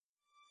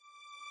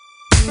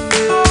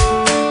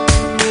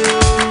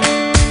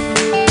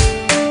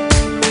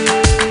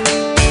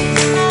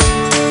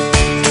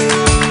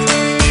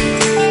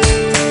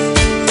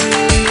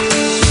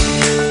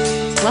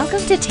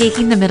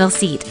Taking the Middle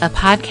Seat, a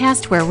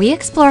podcast where we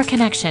explore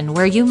connection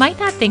where you might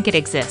not think it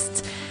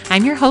exists.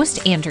 I'm your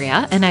host,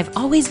 Andrea, and I've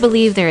always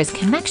believed there is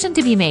connection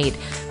to be made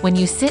when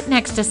you sit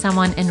next to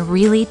someone and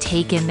really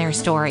take in their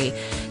story.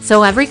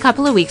 So every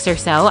couple of weeks or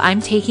so, I'm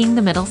taking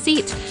the middle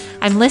seat.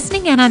 I'm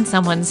listening in on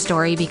someone's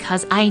story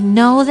because I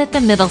know that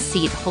the middle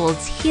seat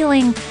holds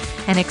healing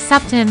and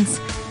acceptance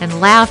and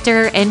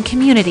laughter and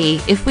community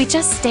if we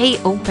just stay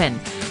open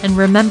and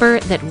remember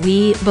that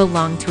we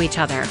belong to each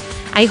other.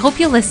 I hope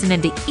you'll listen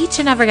into each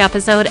and every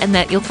episode and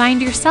that you'll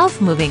find yourself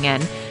moving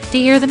in to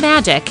hear the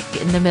magic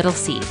in the middle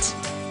seat.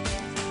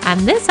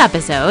 On this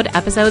episode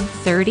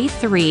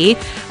 33,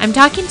 I'm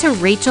talking to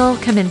Rachel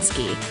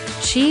Kaminsky.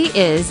 She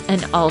is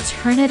an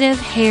alternative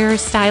hair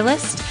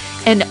stylist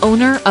and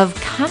owner of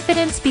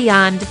Confidence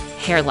Beyond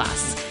Hair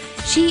Loss.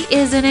 She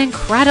is an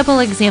incredible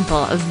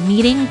example of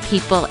meeting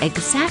people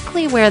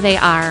exactly where they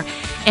are,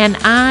 and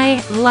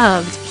I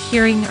loved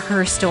hearing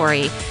her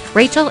story.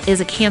 Rachel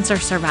is a cancer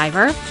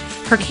survivor.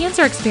 Her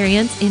cancer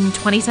experience in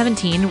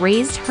 2017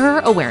 raised her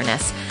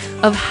awareness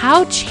of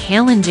how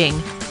challenging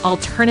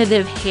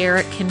alternative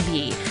hair can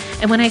be.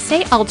 And when I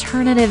say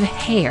alternative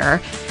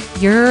hair,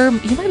 you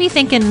might be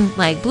thinking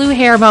like blue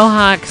hair,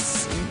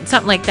 mohawks,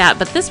 something like that,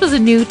 but this was a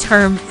new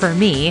term for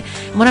me.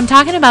 And what I'm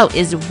talking about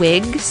is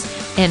wigs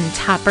and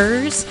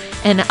toppers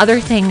and other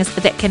things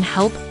that can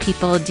help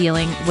people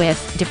dealing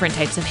with different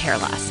types of hair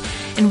loss.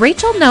 And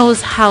Rachel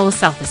knows how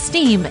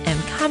self-esteem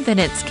and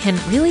confidence can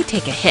really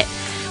take a hit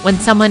when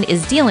someone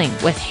is dealing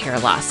with hair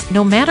loss,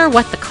 no matter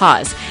what the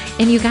cause.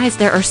 And you guys,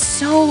 there are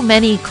so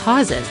many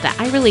causes that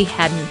I really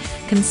hadn't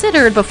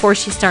considered before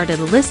she started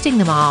listing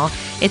them all.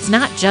 It's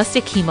not just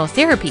a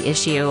chemotherapy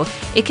issue.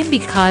 It can be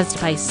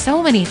caused by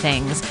so many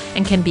things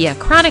and can be a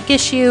chronic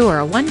issue or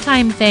a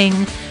one-time thing.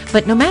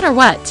 But no matter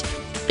what,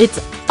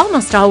 it's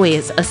almost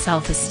always a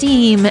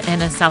self-esteem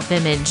and a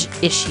self-image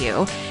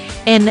issue.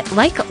 And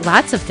like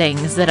lots of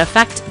things that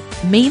affect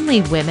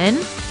mainly women,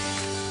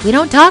 we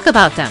don't talk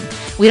about them.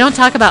 We don't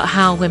talk about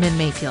how women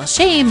may feel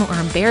shame or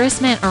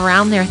embarrassment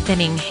around their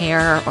thinning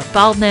hair or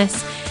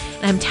baldness.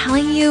 And I'm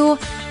telling you,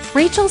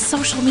 Rachel's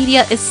social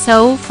media is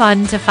so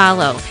fun to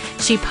follow.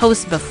 She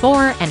posts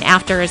before and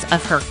afters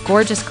of her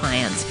gorgeous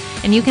clients,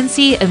 and you can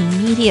see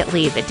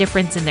immediately the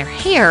difference in their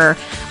hair,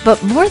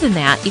 but more than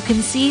that, you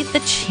can see the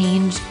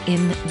change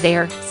in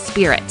their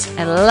spirit.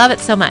 I love it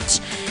so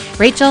much.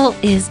 Rachel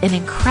is an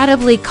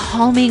incredibly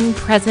calming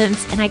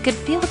presence, and I could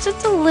feel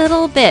just a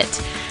little bit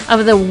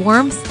of the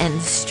warmth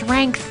and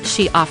strength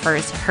she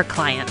offers her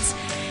clients.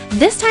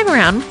 This time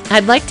around,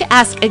 I'd like to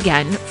ask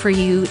again for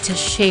you to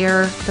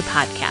share the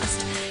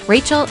podcast.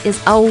 Rachel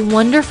is a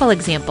wonderful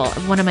example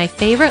of one of my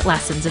favorite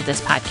lessons of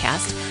this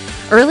podcast.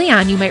 Early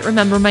on, you might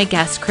remember my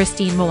guest,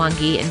 Christine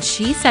Mwangi, and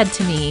she said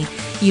to me,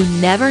 "You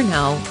never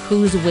know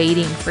who's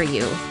waiting for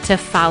you to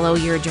follow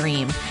your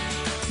dream."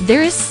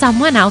 There is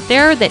someone out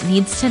there that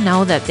needs to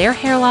know that their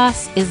hair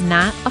loss is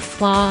not a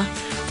flaw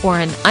or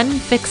an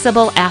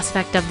unfixable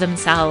aspect of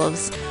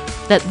themselves,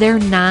 that they're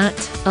not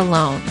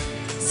alone.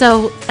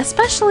 So,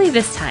 especially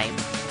this time,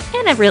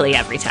 and really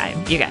every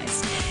time, you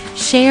guys,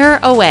 share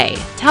away.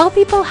 Tell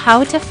people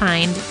how to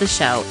find the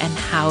show and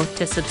how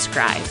to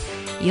subscribe.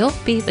 You'll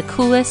be the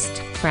coolest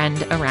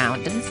friend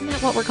around. And isn't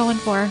that what we're going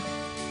for?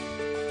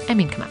 I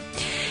mean, come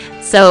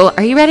on. So,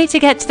 are you ready to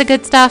get to the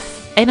good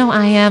stuff? I know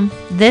I am.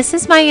 This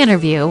is my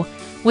interview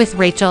with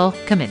Rachel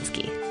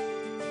Kaminsky.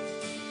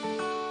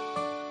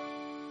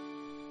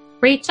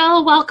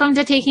 Rachel, welcome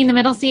to Taking the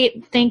Middle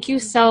Seat. Thank you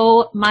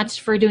so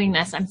much for doing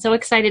this. I'm so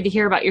excited to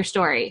hear about your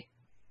story.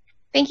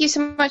 Thank you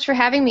so much for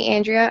having me,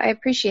 Andrea. I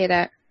appreciate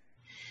it.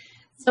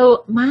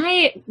 So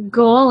my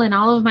goal in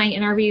all of my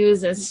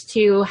interviews is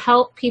to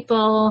help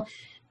people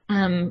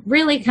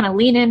really kind of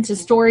lean into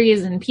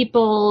stories and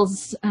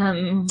people's,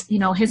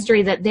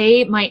 history that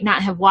they might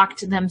not have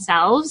walked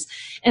themselves.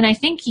 And I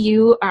think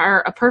you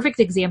are a perfect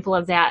example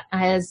of that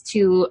as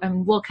to,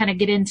 we'll kind of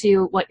get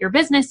into what your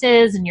business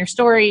is and your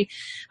story.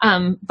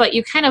 But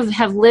you kind of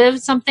have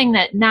lived something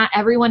that not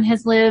everyone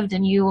has lived,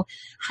 and you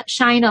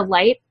shine a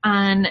light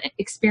on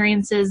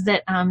experiences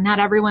that not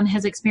everyone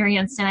has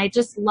experienced. And I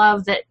just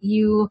love that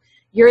you're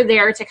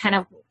there to kind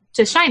of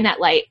to shine that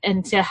light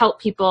and to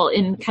help people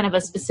in kind of a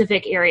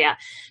specific area.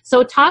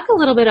 So talk a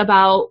little bit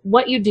about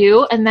what you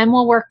do, and then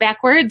we'll work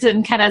backwards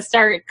and kind of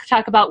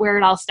talk about where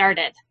it all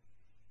started.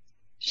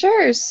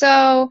 Sure.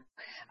 So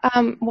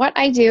what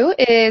I do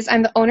is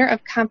I'm the owner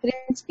of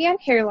Confidence Beyond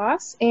Hair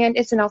Loss, and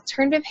it's an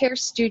alternative hair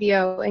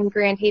studio in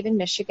Grand Haven,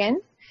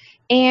 Michigan.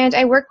 And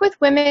I work with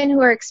women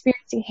who are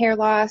experiencing hair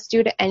loss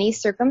due to any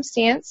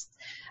circumstance.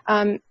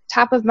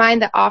 Top of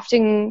mind that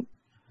often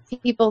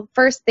people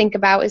first think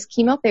about is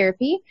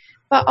chemotherapy,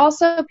 but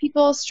also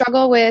people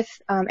struggle with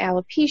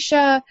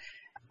alopecia,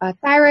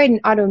 thyroid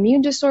and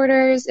autoimmune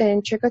disorders,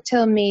 and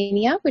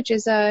trichotillomania, which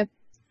is a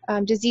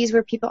disease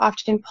where people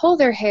often pull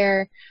their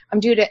hair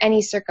due to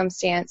any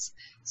circumstance.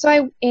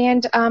 So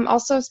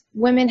also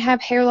women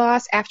have hair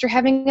loss after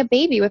having a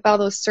baby with all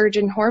those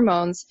surgeon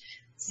hormones.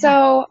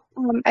 So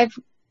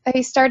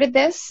I started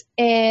this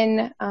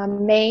in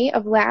May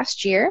of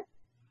last year,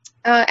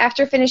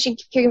 after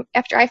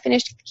I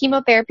finished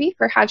chemotherapy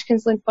for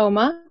Hodgkin's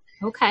lymphoma.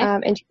 Okay.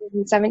 In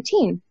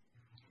 2017.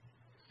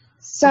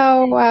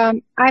 So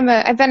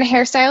I've been a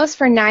hairstylist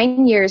for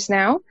 9 years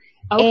now,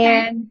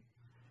 and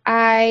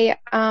I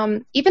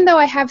even though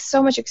I have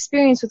so much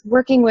experience with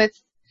working with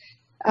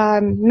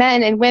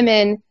men and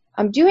women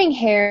doing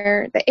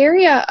hair, the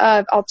area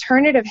of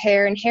alternative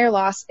hair and hair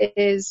loss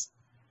is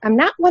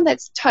not one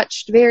that's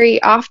touched very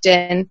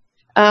often.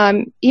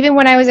 Even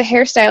when I was a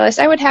hairstylist,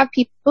 I would have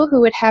people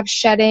who would have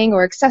shedding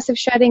or excessive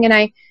shedding, and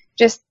I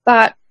just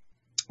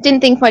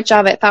didn't think much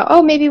of it. Thought,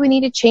 oh, maybe we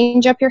need to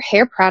change up your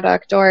hair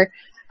product or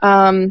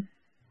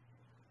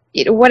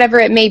whatever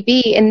it may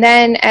be. And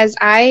then as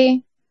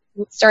I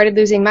started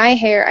losing my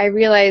hair, I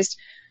realized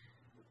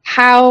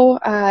how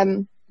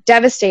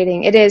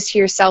devastating it is to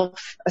your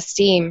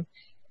self-esteem.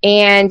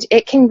 And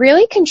it can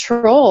really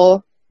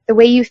control the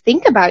way you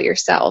think about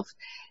yourself.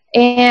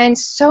 And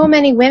so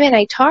many women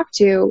I talk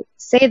to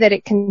say that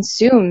it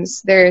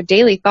consumes their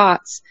daily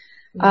thoughts.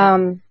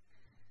 Yeah.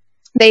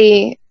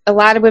 A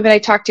lot of women I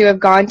talk to have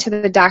gone to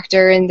the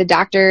doctor, and the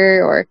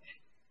doctor or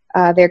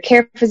their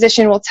care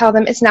physician will tell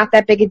them it's not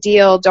that big a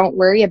deal, don't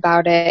worry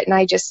about it. And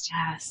I just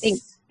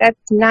think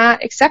that's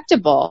not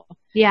acceptable.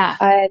 Yeah.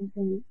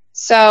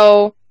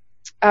 So,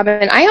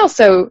 and I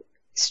also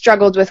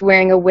struggled with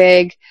wearing a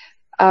wig.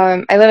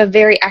 I live a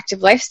very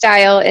active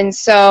lifestyle, and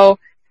so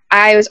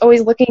I was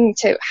always looking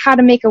to how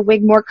to make a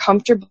wig more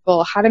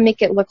comfortable, how to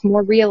make it look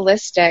more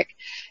realistic.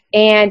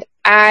 And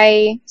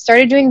I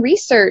started doing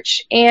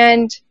research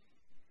and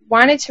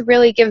wanted to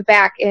really give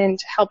back and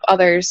help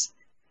others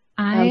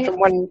from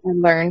what I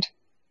learned.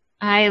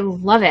 I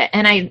love it.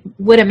 And I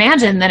would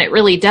imagine that it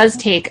really does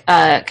take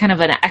a kind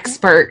of an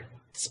expert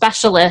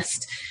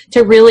specialist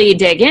to really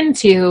dig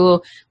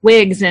into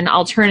wigs and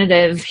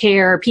alternative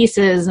hair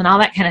pieces and all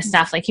that kind of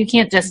stuff. Like, you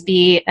can't just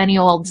be any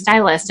old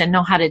stylist and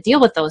know how to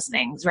deal with those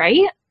things,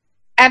 right?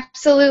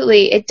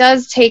 Absolutely. It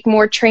does take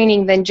more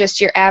training than just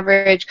your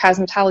average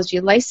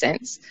cosmetology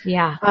license.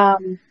 Yeah.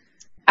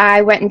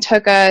 I went and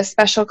took a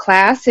special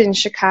class in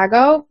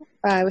Chicago.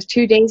 It was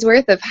 2 days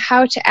worth of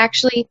how to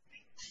actually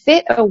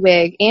fit a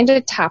wig and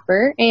a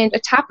topper. And a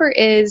topper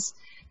is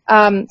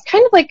kind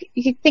of like,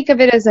 you can think of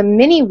it as a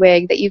mini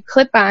wig that you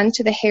clip on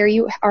to the hair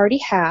you already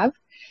have,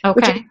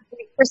 which is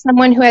great for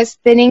someone who has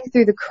thinning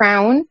through the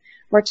crown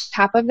or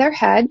top of their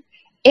head.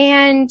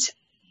 And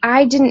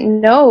I didn't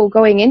know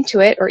going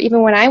into it, or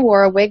even when I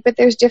wore a wig, but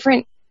there's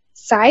different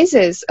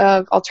sizes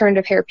of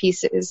alternative hair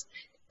pieces.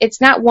 It's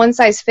not one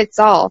size fits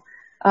all.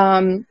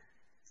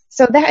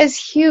 So that is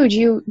huge.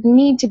 You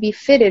need to be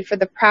fitted for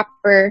the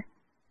proper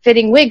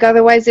fitting wig.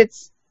 Otherwise,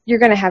 you're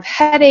going to have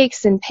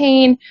headaches and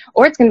pain,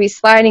 or it's going to be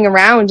sliding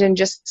around and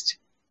just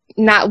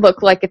not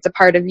look like it's a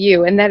part of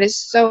you. And that is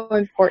so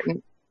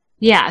important.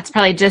 Yeah, it's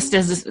probably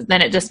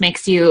then it just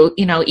makes you,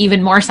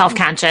 even more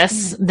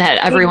self-conscious that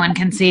everyone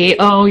can see,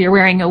 oh, you're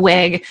wearing a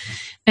wig.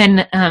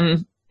 And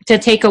to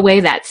take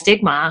away that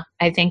stigma,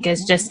 I think it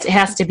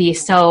has to be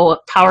so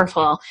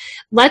powerful.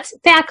 Let's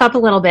back up a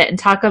little bit and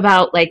talk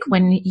about, like,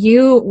 when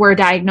you were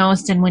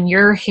diagnosed and when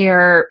your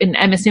hair, and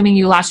I'm assuming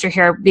you lost your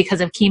hair because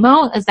of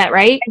chemo, is that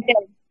right? I did,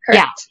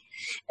 correct.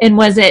 Yeah. And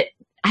was it,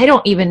 I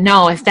don't even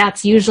know if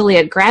that's usually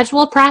a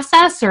gradual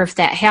process or if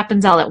that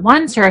happens all at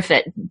once or if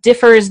it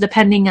differs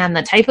depending on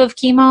the type of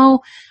chemo,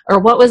 or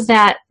what was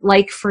that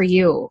like for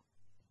you?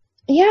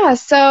 Yeah,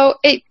 so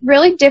it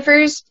really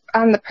differs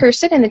on the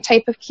person and the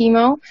type of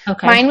chemo.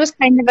 Okay. Mine was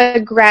kind of a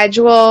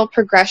gradual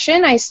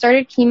progression. I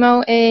started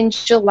chemo in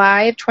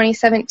July of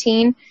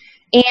 2017,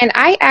 and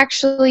I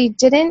actually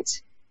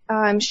didn't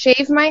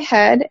shave my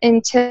head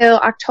until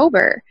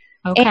October.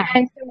 Okay.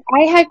 And so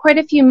I had quite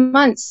a few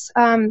months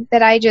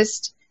that I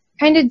just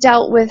kind of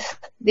dealt with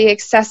the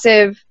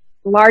excessive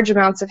large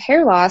amounts of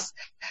hair loss.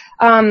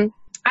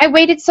 I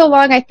waited so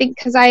long, I think,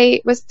 because I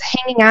was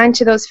hanging on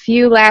to those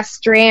few last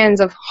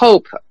strands of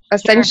hope,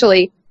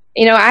 essentially.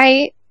 Sure.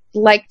 I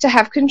like to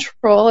have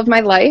control of my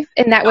life,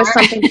 and that was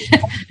something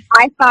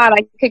I thought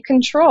I could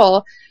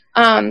control.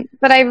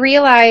 But I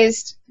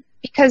realized,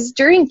 because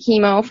during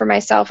chemo for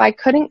myself, I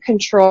couldn't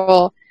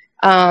control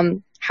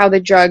how the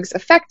drugs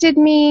affected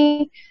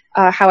me,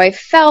 how I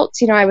felt.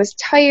 I was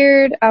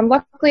tired.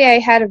 Luckily,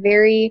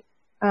 I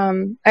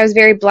was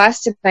very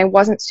blessed, and I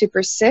wasn't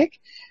super sick.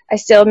 I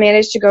still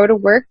managed to go to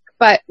work,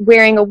 but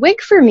wearing a wig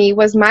for me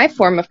was my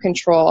form of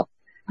control.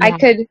 Yeah. I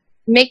could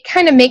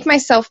make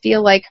myself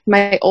feel like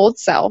my old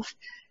self,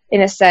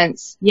 in a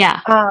sense. Yeah.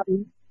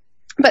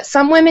 But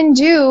some women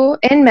do,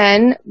 and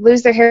men,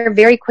 lose their hair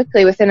very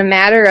quickly within a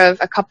matter of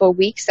a couple of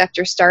weeks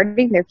after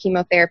starting their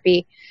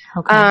chemotherapy.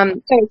 Okay.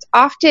 So it's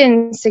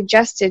often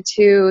suggested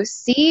to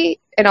see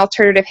an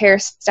alternative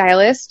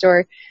hairstylist,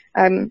 or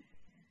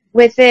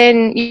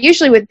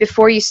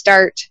before you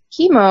start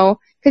chemo,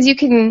 because you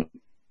can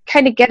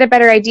kind of get a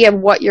better idea of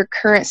what your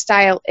current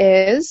style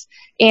is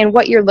and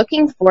what you're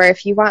looking for.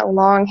 If you want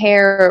long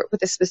hair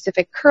with a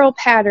specific curl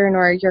pattern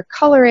or your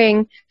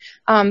coloring,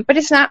 but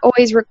it's not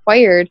always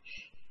required.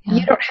 Yeah.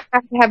 You don't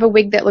have to have a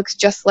wig that looks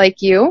just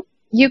like you.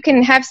 You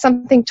can have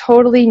something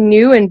totally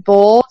new and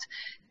bold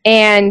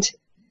And,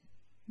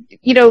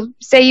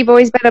 say you've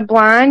always been a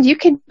blonde, you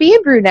can be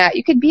a brunette,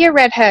 you could be a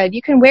redhead,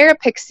 you can wear a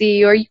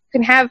pixie, or you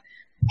can have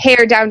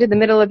hair down to the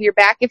middle of your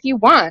back if you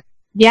want.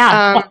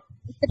 Yeah.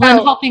 Well,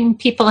 and helping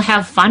people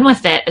have fun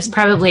with it is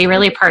probably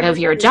really part of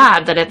your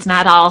job, that it's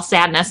not all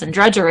sadness and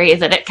drudgery,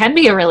 that it can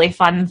be a really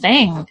fun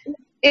thing.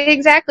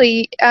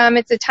 Exactly.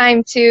 It's a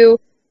time to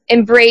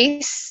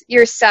embrace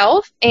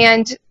yourself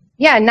and,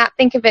 not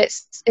think of it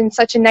in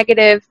such a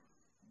negative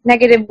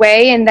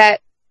way, and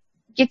that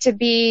get to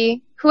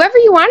be whoever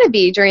you want to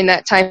be during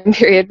that time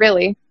period,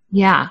 really.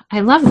 Yeah,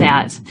 I love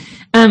that.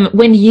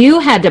 When you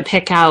had to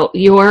pick out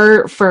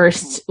your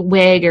first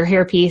wig or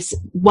hairpiece,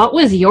 what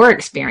was your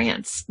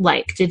experience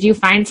like? Did you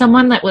find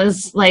someone that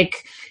was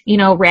like,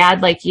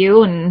 rad like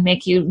you and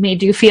made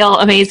you feel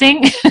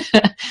amazing?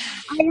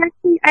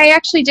 I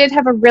actually did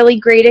have a really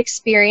great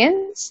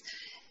experience,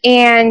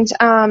 and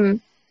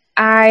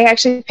I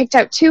actually picked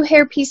out 2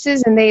 hair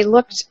pieces, and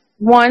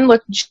one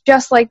looked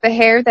just like the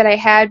hair that I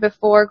had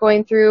before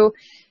going through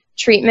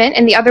treatment,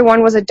 and the other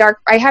one was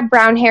I have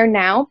brown hair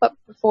now, but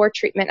before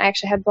treatment I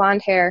actually had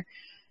blonde hair.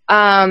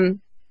 And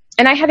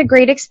I had a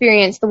great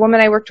experience. The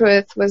woman I worked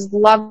with was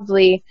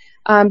lovely,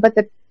 but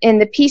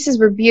the pieces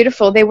were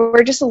beautiful. They were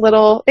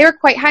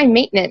quite high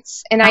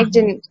maintenance, and I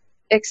didn't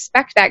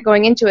expect that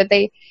going into it.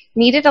 They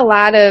needed a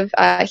lot of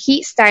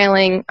heat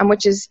styling,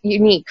 which is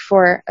unique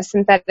for a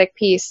synthetic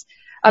piece.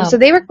 So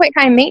they were quite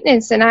high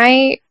maintenance, and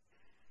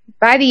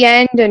by the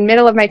end and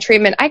middle of my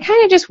treatment, I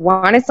kind of just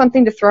wanted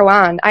something to throw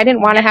on. I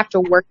didn't want to have to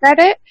work at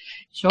it.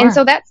 Sure. And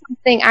so that's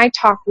something I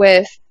talk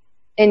with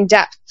in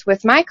depth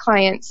with my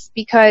clients,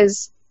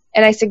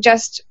 and I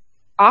suggest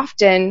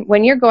often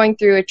when you're going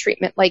through a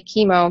treatment like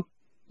chemo,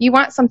 you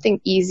want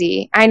something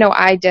easy. I know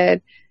I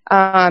did.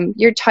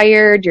 You're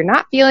tired, you're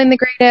not feeling the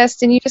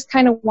greatest, and you just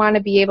kind of want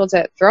to be able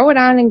to throw it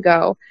on and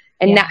go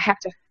and not have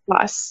to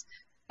fuss.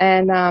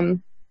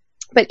 And,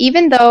 but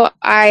even though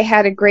I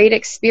had a great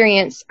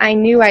experience, I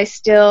knew I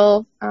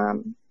still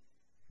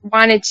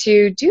wanted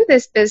to do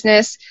this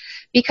business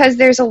because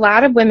there's a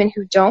lot of women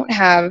who don't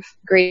have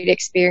great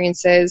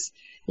experiences.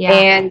 Yeah.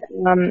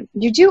 And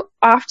you do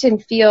often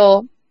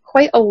feel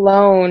quite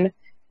alone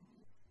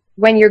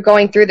when you're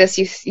going through this.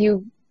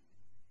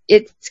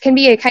 It can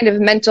be a kind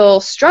of mental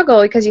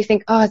struggle because you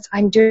think,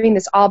 I'm doing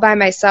this all by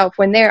myself,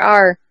 when there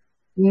are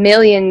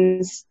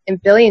millions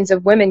and billions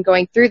of women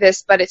going through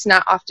this, but it's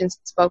not often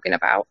spoken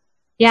about.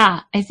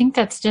 Yeah, I think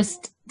that's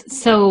just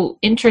so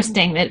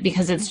interesting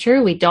because it's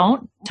true. We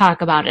don't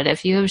talk about it.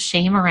 If you have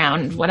shame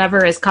around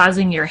whatever is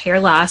causing your hair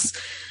loss,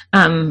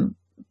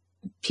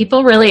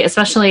 people really,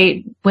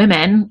 especially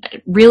women,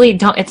 really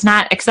don't, it's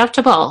not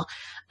acceptable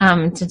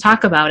to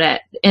talk about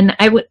it. And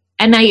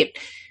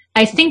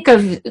I think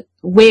of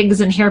wigs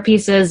and hair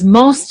pieces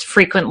most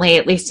frequently,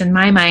 at least in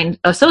my mind,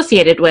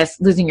 associated with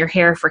losing your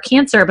hair for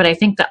cancer. But I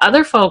think the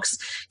other folks,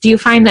 do you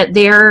find that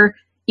they're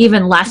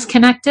even less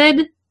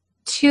connected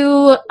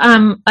to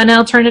an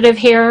alternative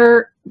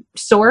hair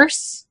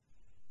source?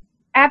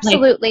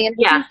 Absolutely. And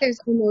I think there's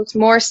almost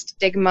more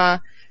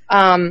stigma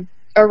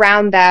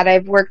around that.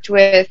 I've worked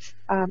with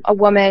a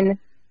woman.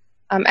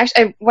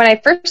 Actually, when I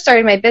first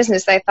started my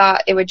business, I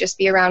thought it would just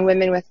be around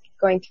women with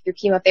going through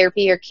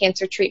chemotherapy or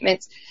cancer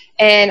treatments.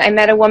 And I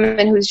met a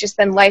woman who's just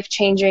been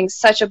life-changing,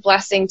 such a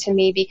blessing to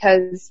me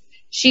because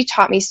she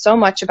taught me so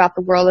much about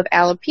the world of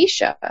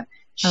alopecia.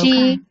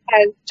 She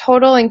has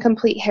total and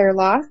complete hair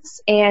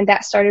loss, and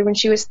that started when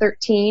she was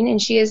 13,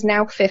 and she is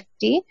now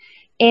 50.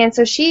 And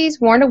so she's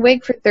worn a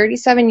wig for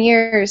 37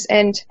 years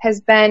and has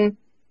been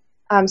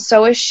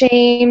so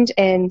ashamed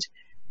and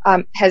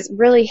has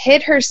really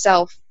hid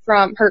herself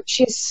from her.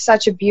 She is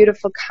such a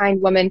beautiful,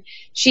 kind woman.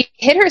 She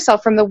hid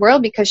herself from the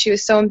world because she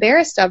was so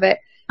embarrassed of it.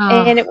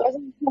 And it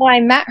wasn't until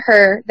I met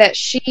her that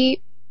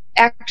she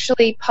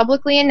actually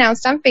publicly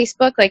announced on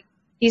Facebook, like,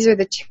 these are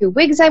the 2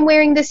 wigs I'm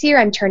wearing this year.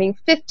 I'm turning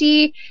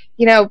 50.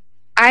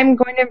 I'm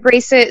going to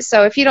embrace it.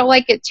 So if you don't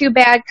like it, too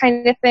bad,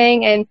 kind of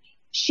thing. And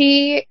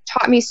she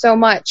taught me so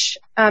much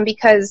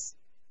because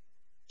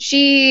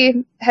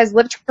she has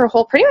lived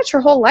pretty much her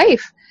whole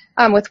life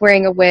with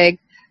wearing a wig.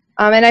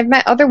 And I've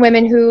met other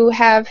women who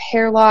have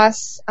hair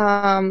loss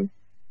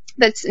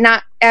that's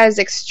not as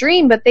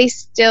extreme, but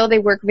they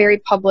work very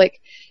public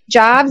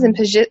jobs and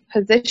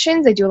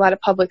positions. They do a lot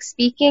of public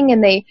speaking,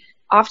 and they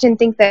often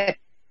think that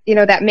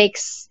that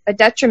makes a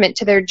detriment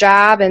to their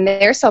job and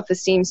their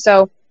self-esteem.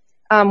 So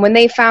when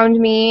they found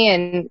me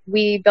and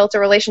we built a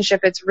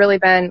relationship, it's really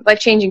been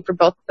life-changing for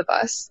both of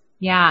us.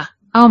 Yeah.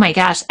 Oh my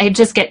gosh. I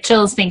just get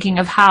chills thinking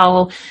of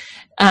how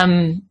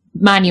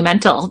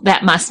monumental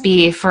that must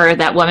be for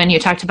that woman you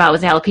talked about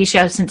with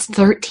alopecia since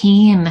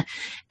 13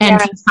 and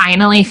to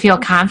finally feel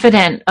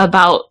confident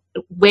about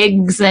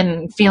wigs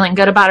and feeling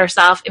good about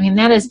herself. I mean,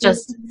 that is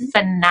just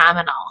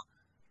phenomenal.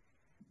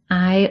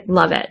 I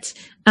love it.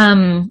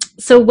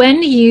 So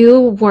when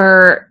you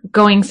were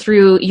going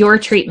through your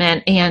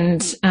treatment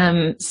and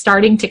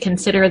starting to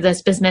consider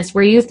this business,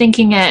 were you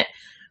thinking it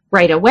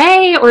right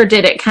away, or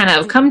did it kind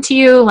of come to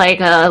you like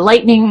a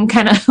lightning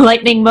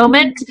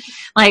moment?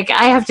 Like,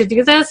 I have to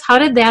do this. How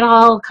did that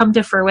all come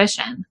to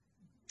fruition?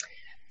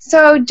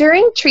 So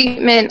during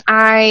treatment,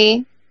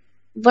 I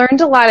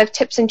learned a lot of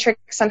tips and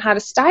tricks on how to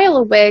style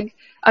a wig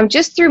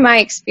just through my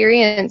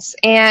experience.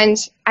 And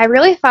I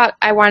really thought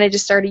I wanted to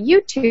start a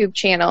YouTube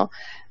channel.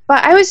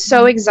 But I was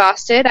so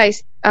exhausted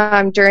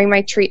during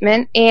my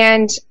treatment,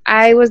 and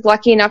I was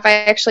lucky enough.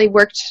 I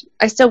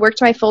still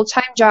worked my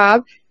full-time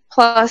job,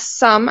 plus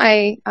some.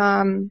 I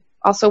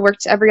also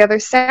worked every other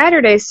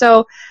Saturday.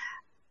 So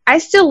I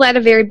still led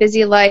a very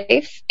busy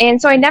life.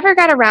 And so I never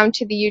got around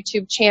to the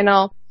YouTube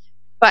channel.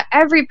 But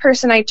every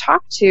person I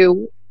talked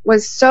to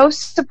was so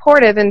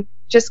supportive and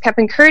just kept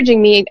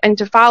encouraging me and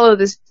to follow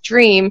this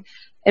dream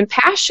and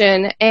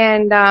passion.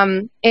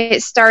 And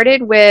it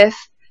started with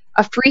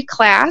a free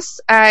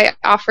class I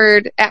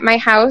offered at my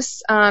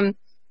house.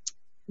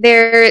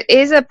 There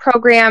is a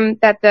program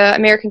that the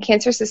American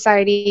Cancer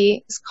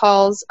Society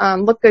calls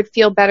Look Good,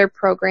 Feel Better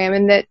program,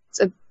 and that's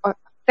a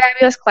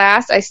fabulous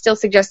class. I still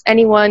suggest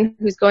anyone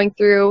who's going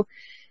through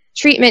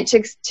treatment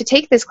to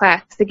take this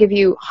class. They give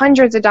you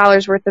hundreds of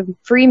dollars worth of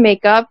free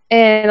makeup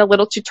and a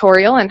little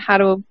tutorial on how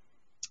to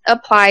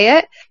apply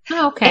it.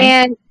 Oh,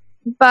 okay.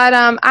 But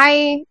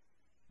I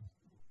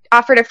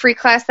offered a free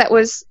class that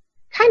was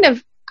kind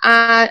of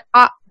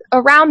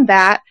around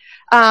that,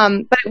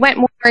 but it went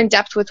more in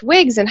depth with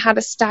wigs and how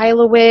to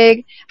style a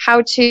wig,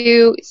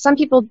 some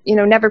people,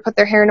 never put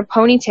their hair in a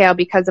ponytail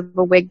because of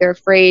a wig. They're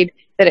afraid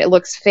that it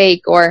looks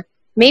fake, or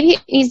maybe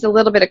it needs a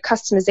little bit of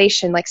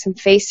customization, like some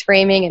face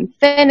framing and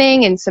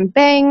thinning and some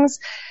bangs.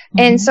 Mm-hmm.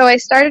 And so I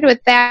started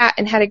with that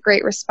and had a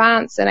great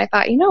response. And I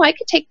thought, I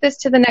could take this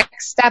to the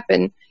next step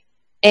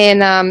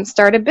and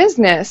start a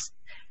business.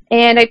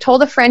 And I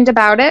told a friend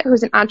about it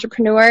who's an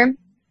entrepreneur.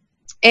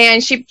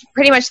 And she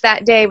pretty much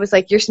that day was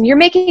like, you're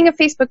making a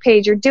Facebook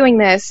page, you're doing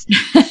this.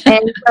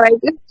 And so I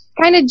just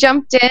kind of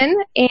jumped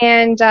in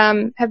and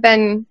have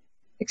been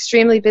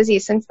extremely busy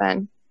since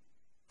then.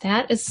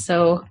 That is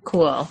so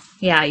cool.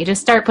 Yeah, you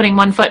just start putting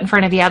one foot in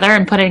front of the other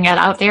and putting it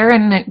out there,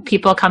 and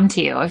people come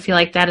to you. I feel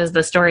like that is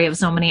the story of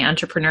so many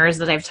entrepreneurs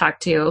that I've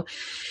talked to.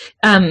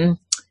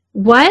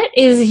 What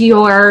is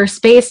your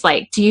space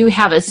like? Do you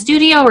have a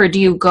studio, or do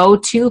you go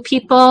to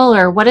people,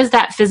 or what is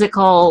that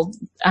physical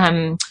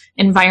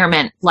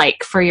environment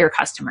like for your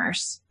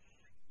customers?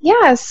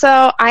 Yeah,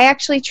 so I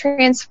actually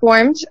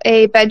transformed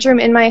a bedroom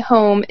in my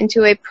home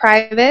into a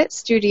private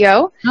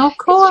studio. Oh,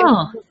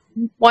 cool.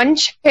 One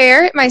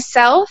chair,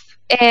 myself,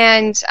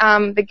 and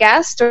the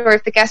guest, or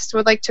if the guest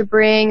would like to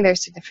bring their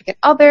significant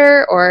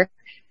other or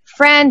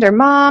friend or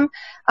mom.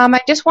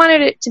 I just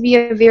wanted it to be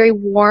a very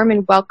warm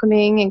and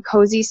welcoming and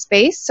cozy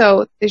space,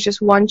 so there's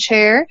just one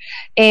chair.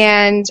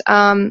 And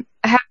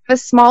I have a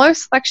smaller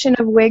selection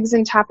of wigs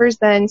and toppers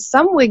than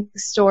some wig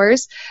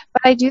stores,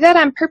 but I do that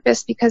on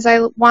purpose because I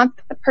want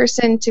the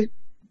person to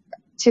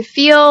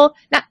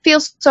not feel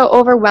so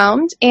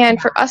overwhelmed,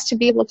 and for us to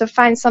be able to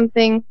find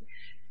something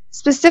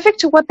specific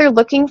to what they're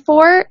looking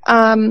for,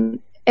 and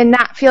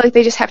not feel like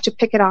they just have to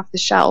pick it off the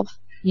shelf.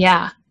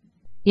 Yeah,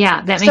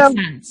 that makes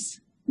sense.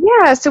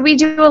 Yeah, so we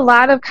do a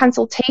lot of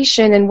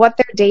consultation in what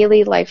their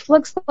daily life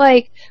looks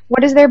like,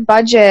 what is their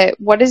budget,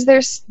 what is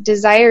their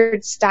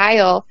desired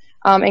style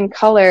and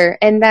color,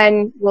 and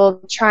then we'll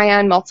try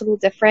on multiple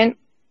different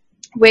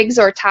wigs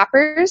or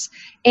toppers,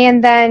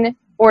 and then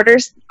order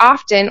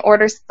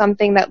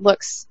something that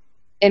looks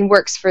and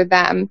works for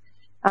them.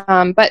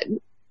 But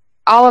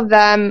all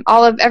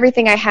of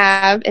everything I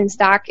have in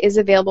stock is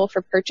available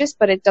for purchase,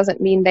 but it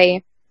doesn't mean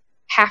they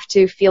have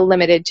to feel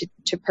limited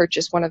to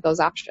purchase one of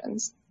those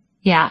options.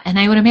 Yeah, and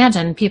I would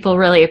imagine people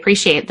really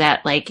appreciate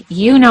that. Like,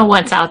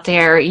 what's out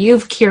there.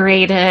 You've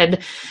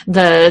curated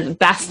the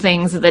best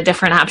things, the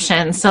different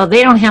options, so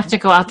they don't have to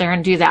go out there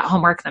and do that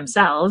homework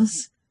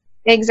themselves.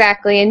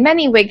 Exactly. And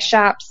many wig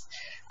shops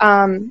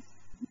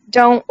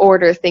don't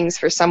order things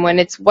for someone.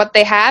 It's what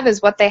they have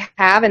is what they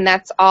have, and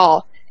that's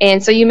all.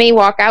 And so you may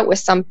walk out with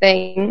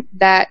something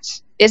that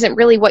isn't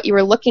really what you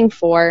were looking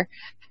for,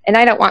 and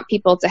I don't want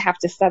people to have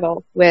to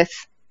settle with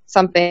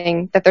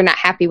something that they're not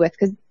happy with,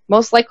 because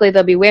most likely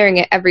they'll be wearing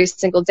it every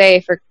single day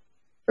for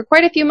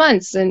quite a few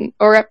months,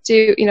 or up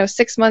to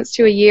 6 months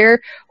to a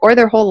year, or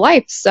their whole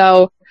life.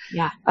 So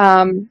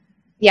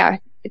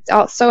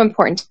it's so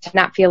important to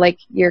not feel like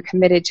you're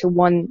committed to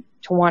one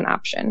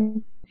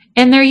option.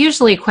 And they're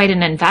usually quite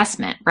an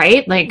investment,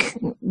 right? Like,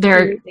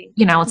 they're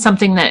it's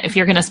something that if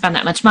you're going to spend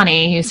that much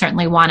money, you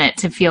certainly want it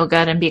to feel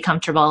good and be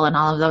comfortable and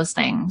all of those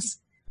things.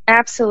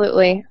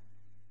 Absolutely.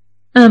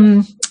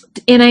 And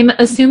I'm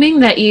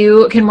assuming that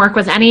you can work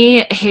with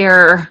any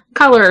hair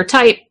color,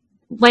 type,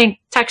 length,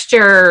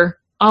 texture,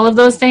 all of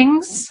those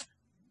things?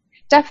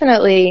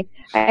 Definitely.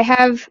 I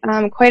have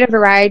quite a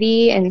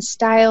variety in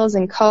styles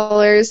and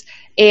colors,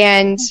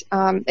 and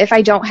if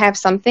I don't have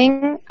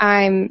something,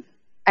 I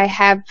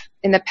have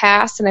in the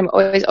past, and I'm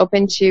always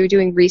open to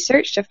doing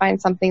research to find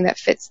something that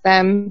fits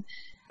them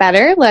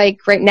better.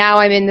 Like right now,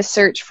 I'm in the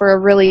search for a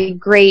really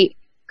great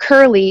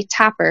curly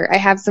topper. I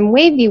have some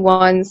wavy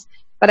ones,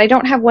 but I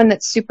don't have one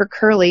that's super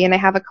curly. And I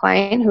have a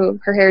client who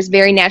her hair is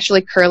very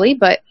naturally curly,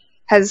 but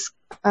has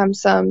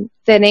some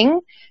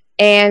thinning.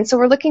 And so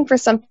we're looking for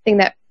something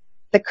that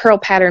the curl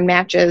pattern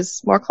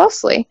matches more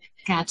closely.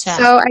 Gotcha.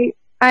 So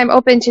I'm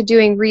open to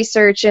doing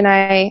research,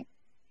 and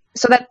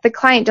so that the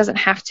client doesn't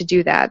have to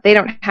do that. They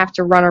don't have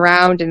to run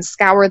around and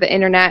scour the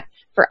internet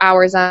for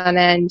hours on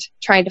end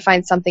trying to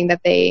find something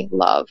that they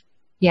love.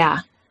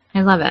 Yeah,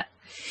 I love it.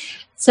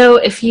 So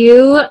if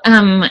you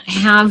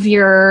have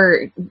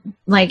your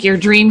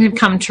dream had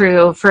come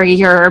true for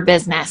your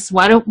business,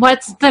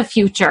 what's the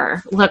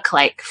future look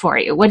like for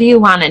you? What do you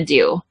want to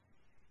do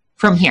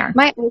from here?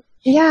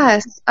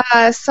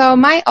 So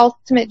my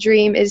ultimate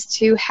dream is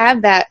to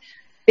have that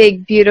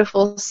big,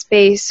 beautiful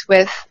space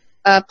with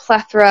a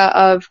plethora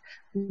of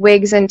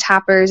wigs and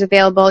toppers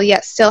available,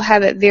 yet still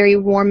have it very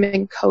warm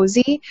and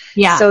cozy,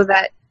 so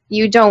that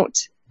you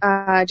don't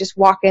just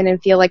walk in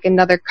and feel like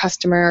another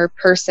customer or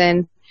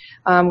person,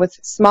 with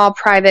small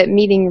private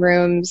meeting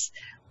rooms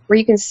where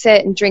you can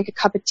sit and drink a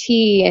cup of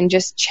tea and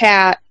just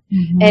chat.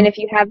 Mm-hmm. And if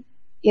you have,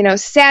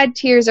 sad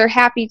tears or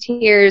happy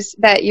tears,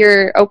 that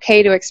you're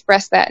okay to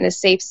express that in a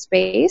safe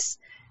space.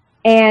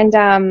 And,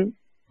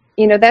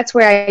 that's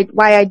why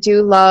I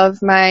do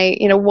love my,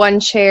 one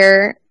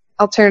chair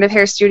alternative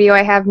hair studio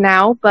I have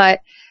now. But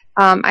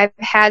I've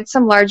had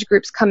some large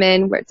groups come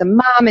in where it's a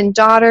mom and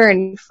daughter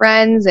and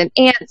friends and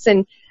aunts,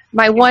 and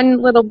my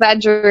one little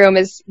bedroom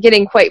is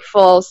getting quite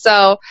full.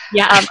 So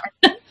it's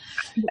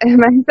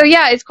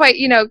quite,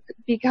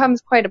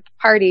 becomes quite a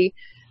party.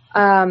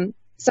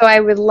 So I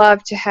would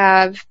love to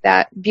have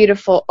that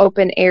beautiful,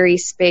 open, airy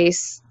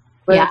space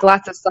with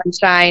lots of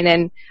sunshine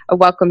and a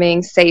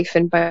welcoming, safe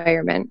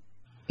environment.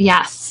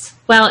 Yes.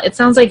 Well, it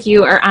sounds like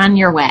you are on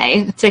your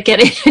way to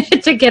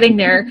getting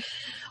there.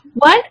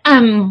 What,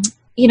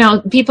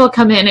 people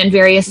come in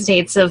various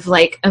states of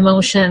like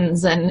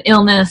emotions and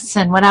illness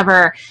and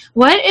whatever.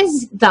 What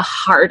is the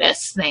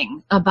hardest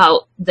thing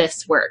about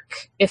this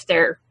work, if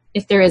there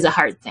is a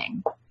hard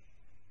thing?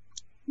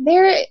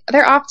 There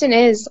often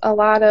is a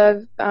lot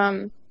of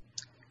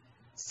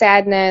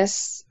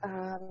sadness.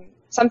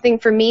 Something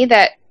for me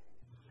that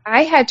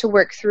I had to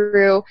work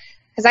through,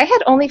 because I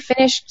had only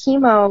finished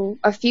chemo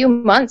a few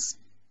months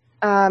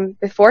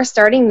before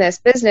starting this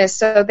business.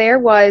 So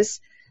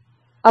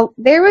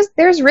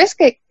there's risk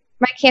that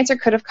my cancer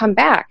could have come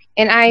back.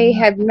 And I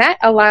have met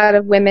a lot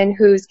of women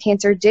whose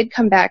cancer did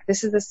come back.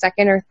 This is the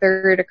second or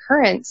third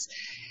occurrence.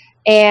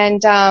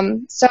 And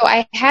so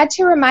I had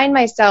to remind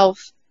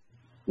myself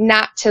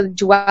not to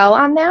dwell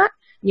on that.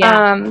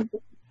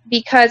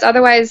 Because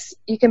otherwise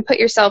you can put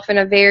yourself in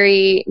a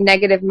very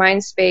negative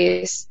mind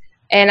space.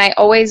 And I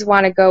always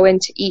want to go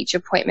into each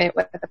appointment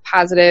with a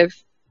positive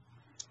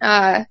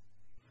and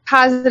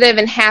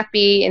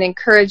happy and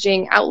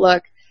encouraging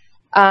outlook.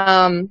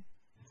 And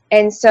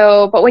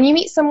so, but when you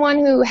meet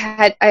someone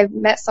I've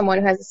met someone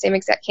who has the same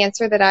exact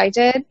cancer that I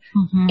did,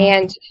 mm-hmm.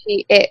 and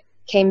it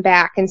came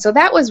back. And so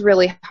that was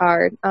really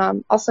hard.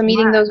 Also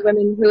meeting those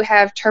women who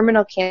have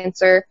terminal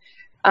cancer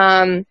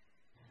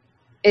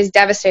is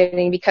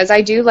devastating, because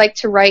I do like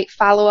to write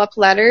follow-up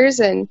letters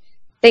and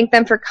thank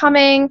them for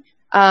coming.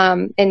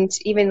 And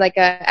even like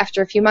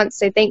after a few months,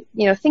 say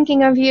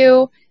thinking of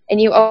you,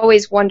 and you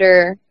always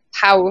wonder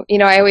how,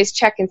 I always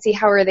check and see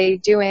how are they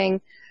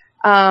doing.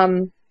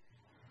 And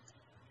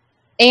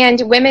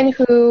women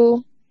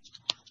who,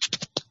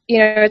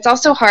 it's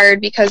also hard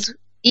because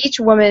each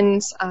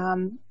woman's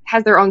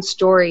has their own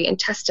story and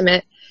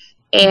testament,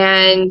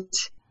 and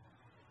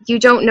you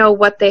don't know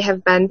what they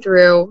have been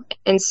through.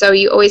 And so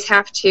you always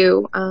have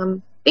to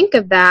think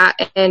of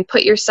that and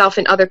put yourself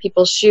in other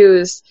people's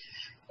shoes.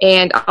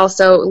 And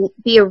also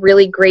be a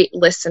really great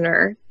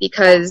listener,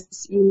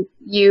 because you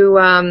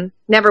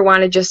never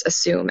want to just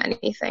assume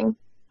anything.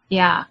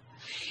 Yeah.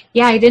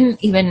 Yeah, I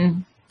didn't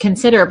even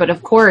consider, but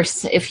of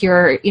course, if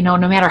you're, no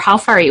matter how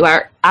far you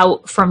are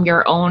out from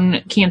your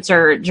own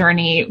cancer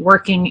journey,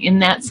 working in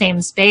that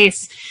same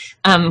space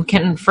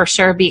can for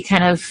sure be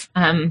kind of,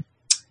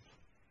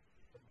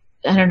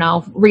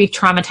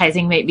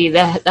 re-traumatizing might be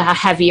the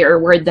heavier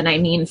word than I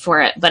mean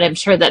for it, but I'm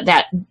sure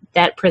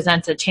that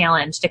presents a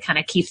challenge to kind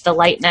of keep the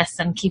lightness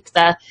and keep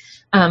the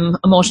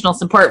emotional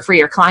support for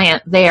your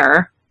client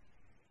there.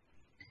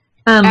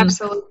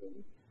 Absolutely.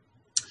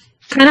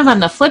 Kind of on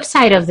the flip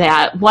side of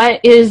that,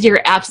 what is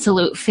your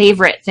absolute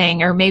favorite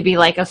thing, or maybe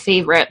like a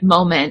favorite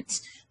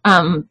moment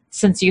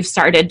since you've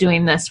started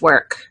doing this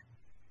work?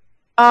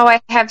 Oh,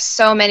 I have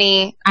so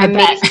many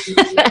amazing.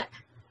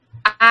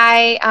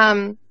 I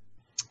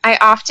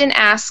often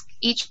ask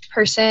each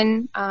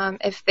person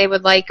if they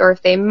would like, or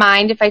if they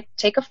mind if I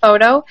take a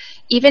photo,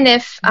 even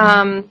if,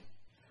 and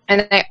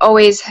I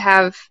always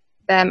have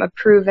them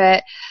approve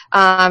it.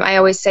 I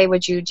always say,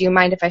 do you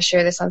mind if I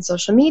share this on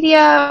social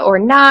media or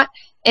not?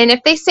 And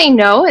if they say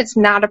no, it's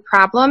not a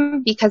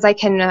problem, because I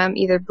can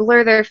either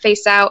blur their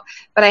face out,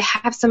 but I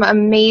have some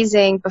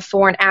amazing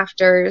before and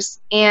afters,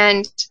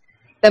 and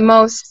the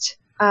most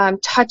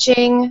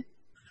touching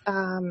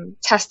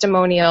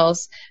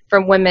testimonials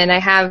from women.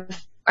 I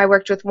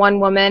worked with one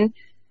woman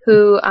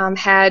who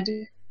had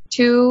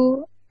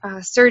 2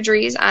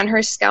 surgeries on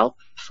her scalp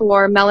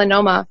for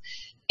melanoma.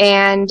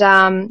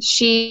 And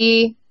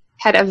she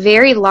had a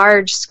very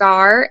large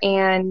scar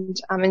and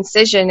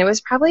incision. It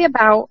was probably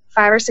about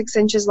 5 or 6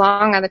 inches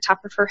long on the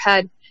top of her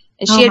head.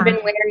 And she had been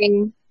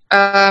wearing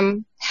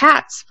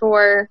hats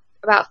for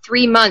about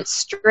 3 months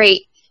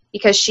straight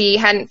because she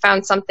hadn't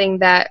found something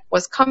that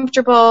was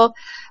comfortable.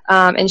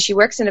 And she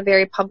works in a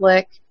very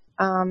public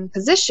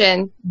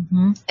position.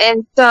 Mm-hmm.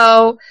 And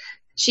so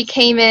she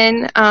came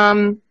in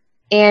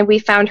and we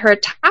found her a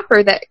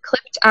topper that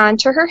clipped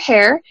onto her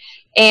hair.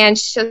 And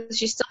so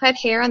she still had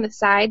hair on the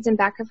sides and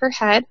back of her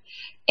head.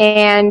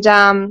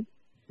 And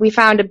we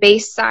found a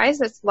base size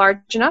that's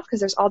large enough because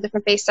there's all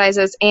different base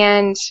sizes.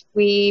 And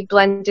we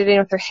blended it in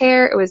with her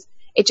hair.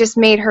 It just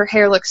made her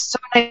hair look so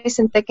nice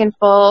and thick and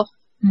full.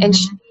 Mm-hmm. And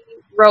she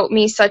wrote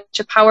me such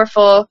a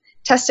powerful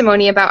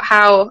testimony about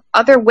how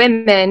other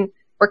women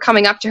were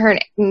coming up to her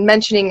and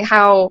mentioning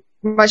how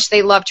much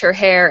they loved her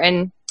hair.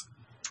 And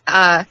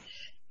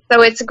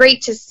so it's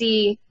great to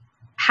see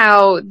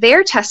how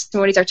their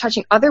testimonies are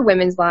touching other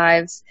women's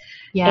lives.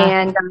 Yeah.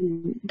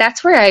 And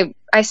that's where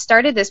I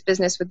started this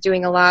business with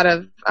doing a lot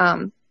of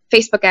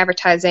Facebook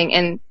advertising.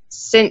 And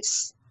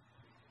since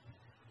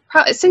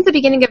the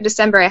beginning of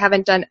December, I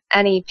haven't done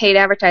any paid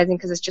advertising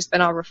because it's just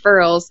been all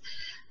referrals.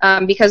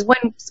 Because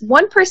when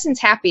one person's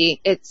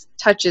happy, it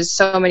touches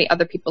so many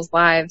other people's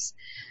lives.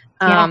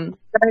 But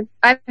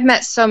I've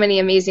met so many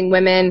amazing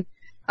women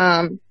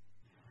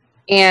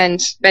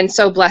and been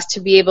so blessed to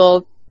be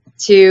able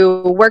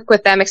to work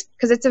with them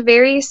because it's a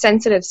very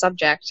sensitive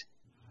subject.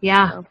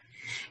 Yeah. So.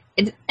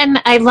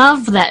 And I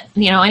love that,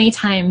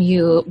 anytime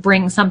you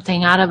bring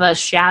something out of a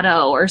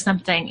shadow or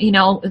something,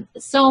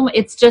 so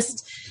it's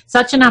just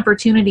such an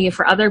opportunity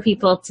for other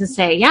people to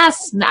say,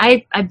 yes,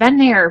 I've been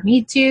there.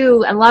 Me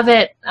too. I love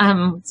it.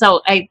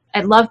 So I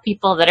love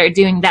people that are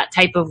doing that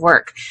type of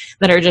work,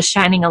 that are just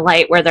shining a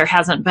light where there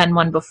hasn't been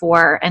one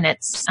before. And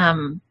it's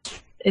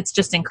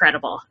just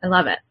incredible. I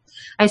love it.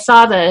 I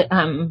saw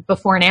the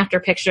before and after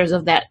pictures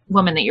of that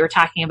woman that you were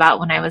talking about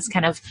when I was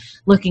kind of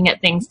looking at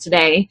things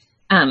today.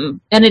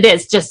 And it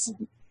is just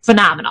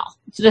phenomenal.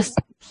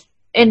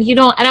 And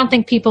I don't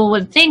think people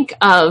would think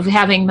of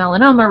having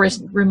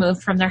melanoma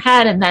removed from their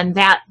head and then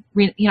that,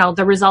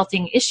 the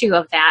resulting issue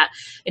of that.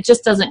 It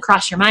just doesn't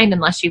cross your mind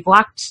unless you've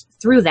walked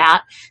through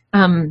that.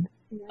 Right.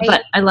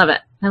 But I love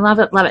it. I love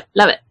it, love it,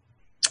 love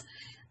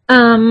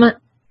it.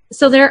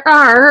 So there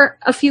are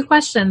a few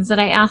questions that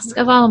I ask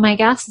of all of my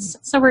guests.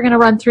 So we're going to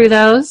run through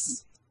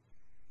those.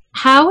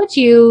 How would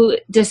you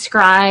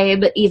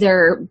describe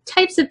either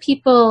types of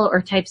people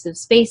or types of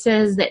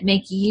spaces that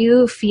make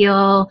you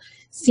feel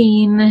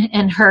seen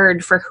and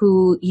heard for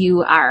who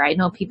you are? I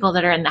know people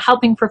that are in the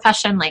helping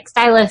profession, like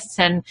stylists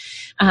and,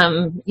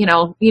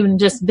 even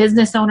just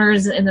business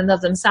owners in and of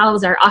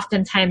themselves are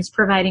oftentimes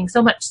providing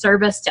so much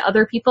service to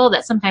other people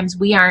that sometimes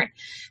we aren't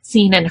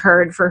seen and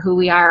heard for who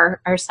we are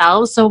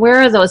ourselves. So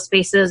where are those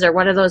spaces or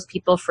what are those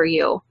people for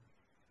you?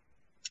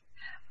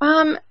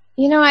 I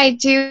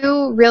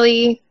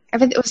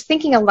was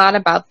thinking a lot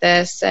about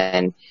this,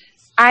 and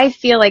I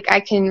feel like I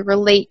can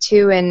relate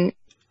to and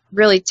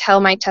really tell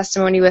my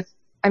testimony with,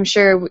 I'm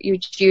sure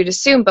you'd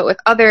assume, but with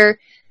other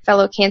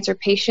fellow cancer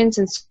patients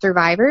and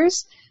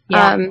survivors.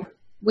 Yeah.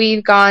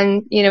 We've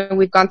gone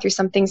through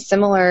something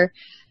similar,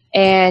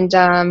 and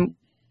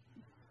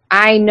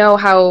I know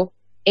how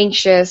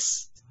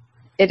anxious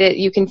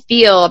you can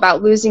feel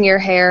about losing your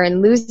hair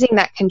and losing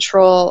that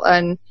control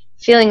and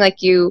feeling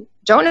like you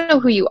don't know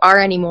who you are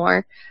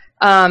anymore.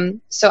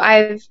 So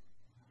I've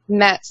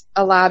met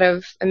a lot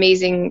of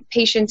amazing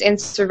patients and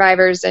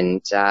survivors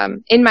and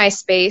in my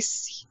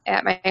space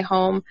at my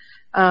home.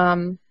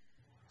 So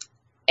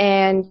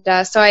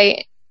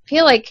I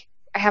feel like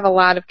I have a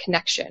lot of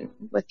connection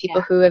with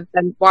people who have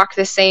walked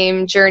the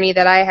same journey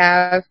that I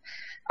have.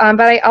 But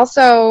I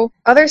also,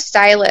 other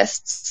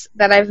stylists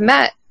that I've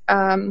met,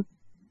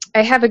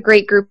 I have a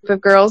great group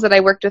of girls that I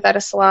worked with at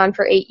a salon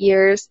for 8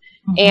 years.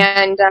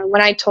 Mm-hmm. And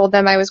when I told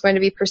them I was going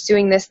to be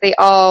pursuing this, they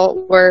all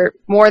were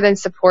more than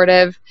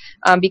supportive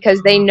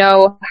because they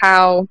know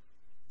how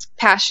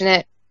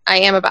passionate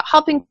I am about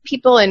helping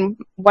people and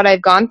what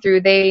I've gone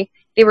through. They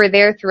were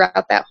there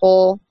throughout that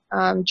whole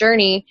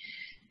journey.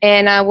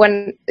 And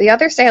when the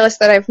other stylists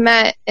that I've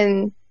met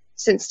and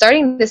since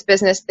starting this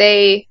business,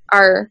 they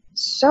are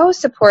so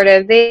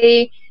supportive.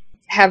 They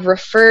have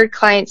referred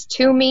clients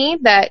to me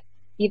that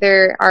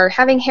either are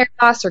having hair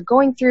loss or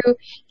going through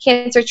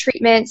cancer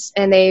treatments,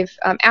 and they've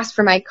asked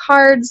for my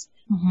cards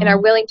and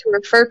are willing to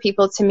refer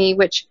people to me,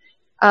 which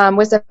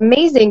was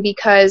amazing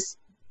because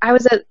I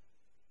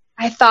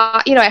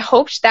thought, I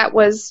hoped that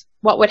was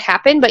what would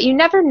happen, but you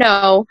never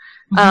know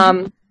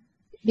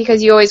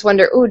because you always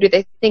wonder, do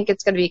they think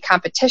it's going to be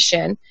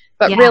competition?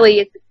 But really,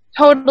 it's a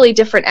totally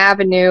different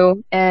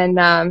avenue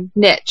and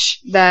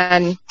niche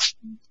than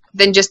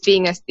just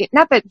being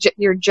not that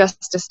you're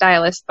just a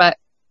stylist, but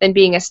than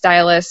being a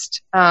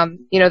stylist.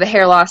 The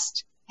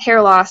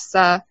hair loss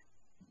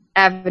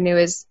avenue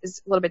is a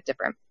little bit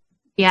different.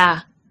 Yeah.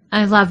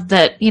 I love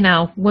that,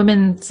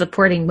 women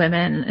supporting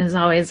women is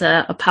always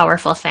a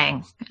powerful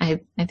thing. I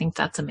think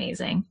that's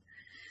amazing.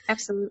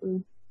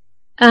 Absolutely.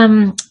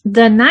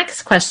 The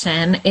next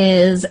question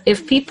is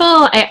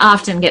I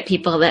often get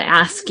people that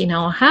ask,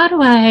 how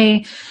do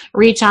I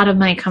reach out of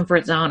my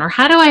comfort zone, or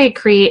how do I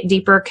create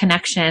deeper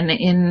connection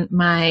in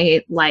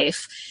my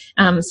life?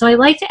 So I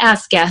like to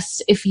ask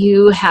guests if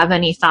you have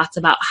any thoughts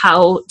about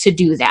how to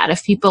do that,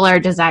 if people are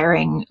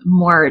desiring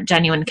more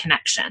genuine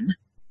connection.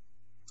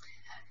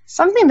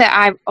 Something that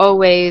I've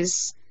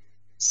always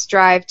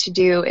strived to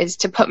do is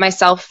to put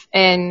myself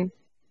in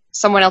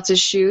someone else's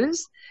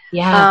shoes.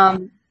 Yeah.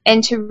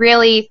 And to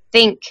really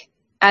think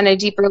on a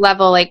deeper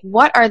level, like,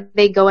 what are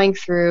they going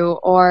through,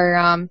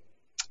 or,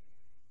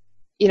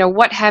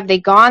 what have they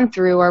gone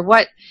through, or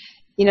what,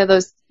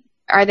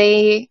 are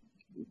they,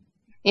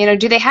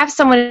 do they have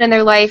someone in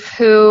their life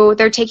who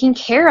they're taking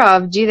care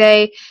of? Do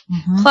they,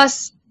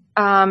 plus,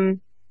 are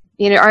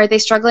they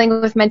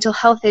struggling with mental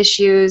health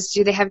issues?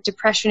 Do they have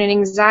depression and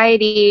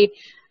anxiety?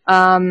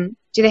 Do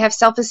they have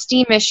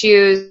self-esteem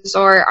issues,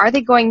 or are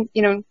they going,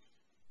 you're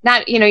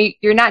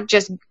not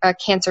just a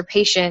cancer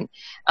patient.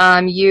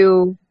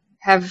 You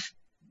have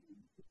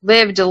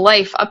lived a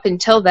life up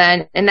until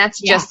then, and that's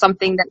just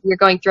something that you're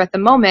going through at the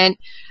moment.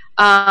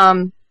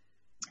 But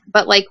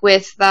like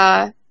with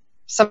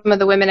some of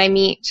the women I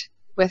meet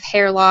with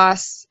hair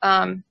loss,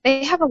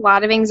 they have a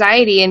lot of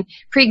anxiety and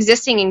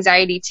pre-existing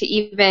anxiety to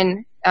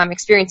even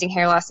experiencing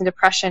hair loss and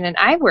depression, and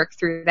I work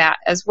through that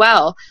as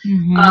well.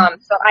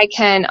 So I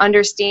can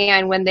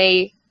understand when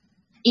they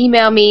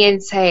email me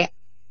and say,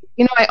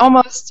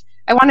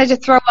 I wanted to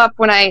throw up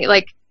when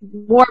I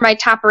wore my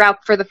topper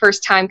out for the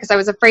first time because I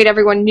was afraid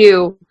everyone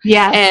knew.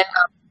 Yeah. And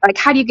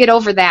how do you get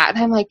over that?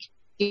 And I'm like,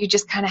 you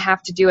just kind of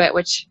have to do it,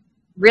 which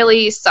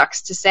really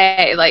sucks to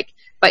say,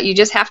 but you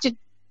just have to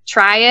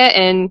try it,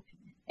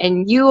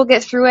 and you will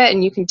get through it.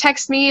 And you can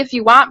text me if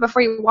you want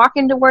before you walk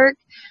into work.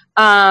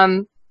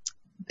 And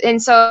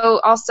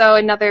so also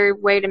another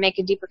way to make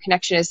a deeper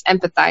connection is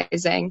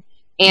empathizing,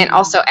 and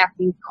also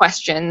asking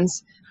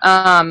questions.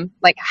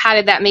 How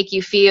did that make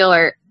you feel,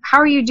 or how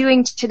are you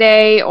doing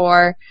today,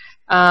 or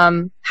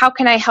how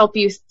can I help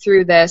you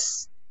through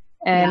this?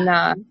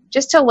 And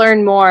just to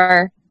learn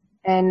more,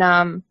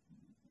 and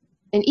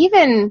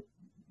even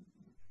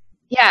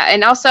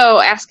and also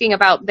asking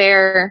about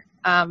their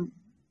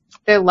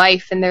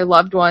life and their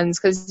loved ones,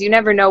 because you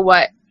never know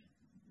what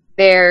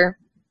their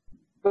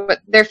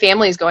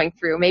family is going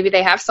through. Maybe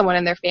they have someone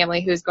in their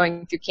family who's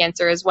going through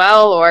cancer as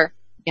well, or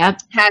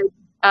has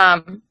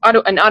an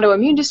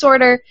autoimmune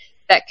disorder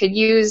that could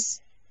use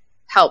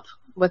help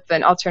with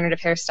an alternative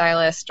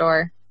hairstylist,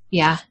 or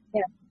I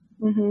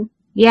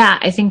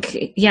think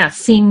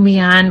seeing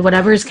beyond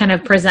whatever's kind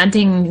of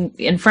presenting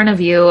in front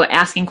of you,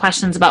 asking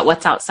questions about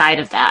what's outside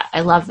of that. I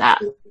love that.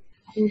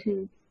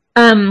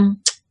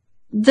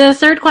 The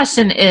third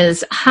question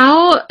is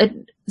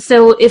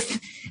so if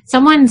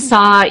someone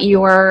saw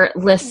your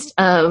list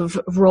of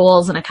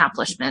roles and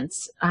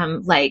accomplishments,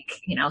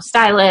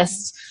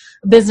 stylist,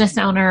 business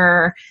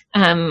owner,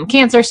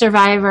 cancer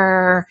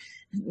survivor,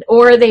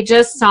 or they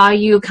just saw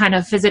you kind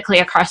of physically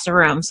across the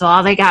room, so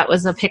all they got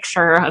was a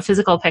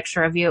physical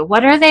picture of you,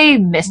 what are they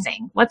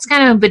missing? What's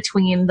kind of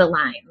between the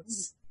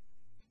lines?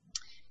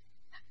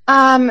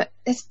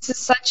 It's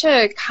such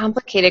a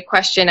complicated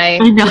question. I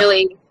know.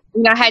 Really,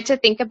 I had to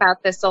think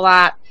about this a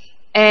lot.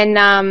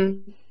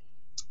 And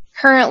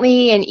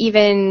currently, and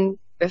even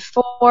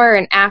before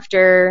and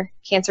after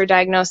cancer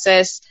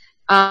diagnosis,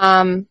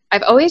 I've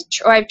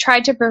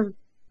tried to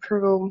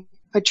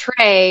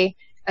portray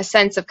a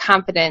sense of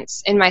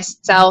confidence in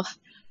myself,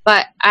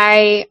 but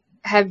I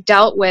have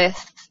dealt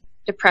with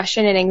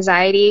depression and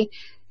anxiety,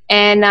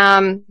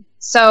 and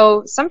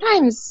so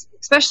sometimes,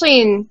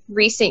 especially in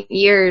recent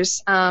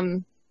years,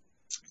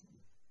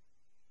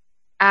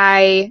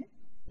 I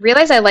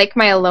realize I like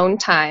my alone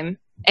time,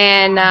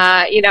 and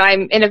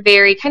I'm in a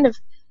very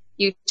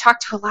you talk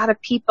to a lot of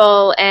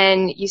people,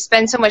 and you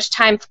spend so much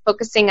time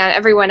focusing on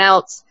everyone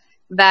else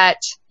that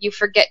you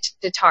forget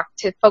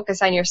to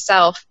focus on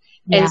yourself.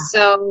 And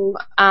so,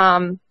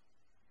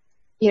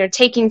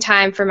 taking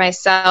time for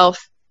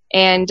myself,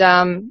 and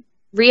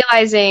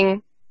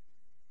realizing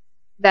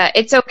that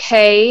it's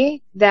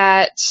okay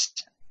that,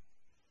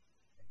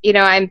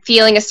 I'm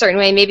feeling a certain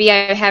way. Maybe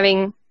I'm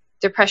having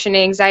depression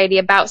and anxiety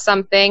about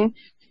something,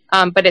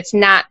 but it's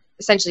not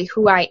essentially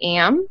who I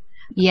am.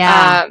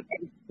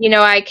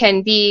 I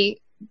can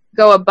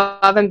go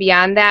above and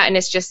beyond that, and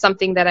it's just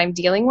something that I'm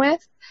dealing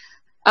with.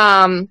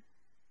 And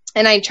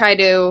I try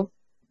to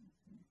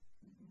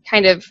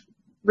kind of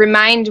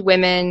remind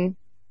women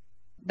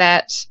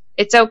that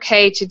it's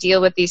okay to deal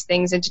with these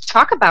things and to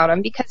talk about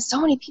them, because so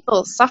many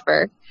people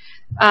suffer.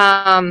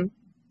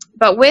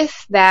 But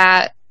with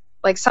that,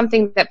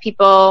 something that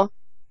people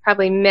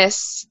probably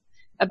miss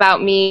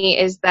about me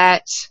is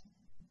that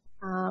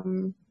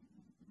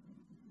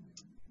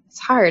it's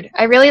hard.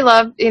 I really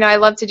love, I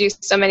love to do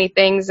so many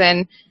things,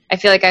 and I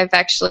feel like I've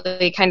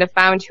actually kind of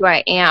found who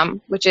I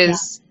am, which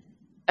is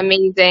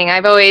amazing.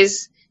 I've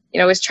always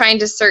was trying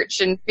to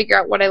search and figure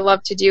out what I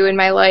love to do in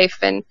my life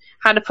and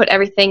how to put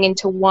everything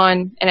into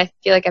one. And I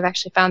feel like I've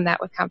actually found that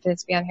with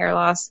Confidence Beyond Hair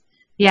Loss.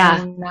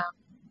 Yeah. And,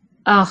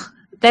 oh,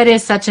 that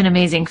is such an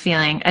amazing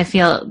feeling. I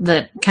feel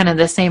kind of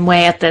the same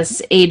way at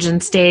this age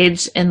and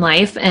stage in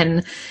life.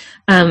 And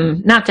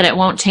not that it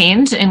won't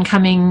change in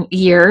coming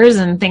years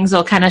and things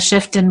will kind of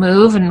shift and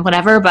move and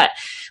whatever, but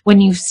when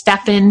you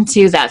step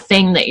into that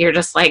thing that you're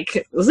just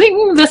like,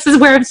 zing, this is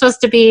where I'm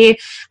supposed to be,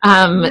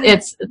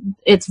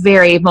 it's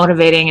very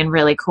motivating and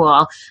really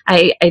cool.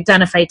 I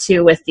identify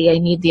too with I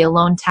need the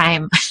alone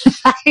time.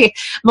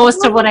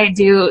 Most of what I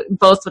do,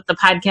 both with the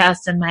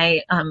podcast and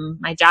my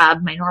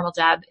normal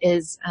job,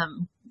 is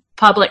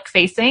public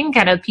facing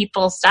kind of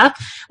people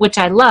stuff, which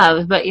I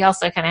love, but you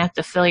also kind of have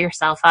to fill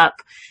yourself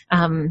up,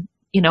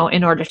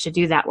 in order to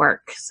do that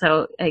work.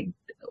 So I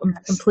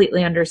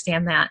completely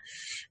understand that.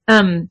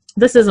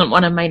 This isn't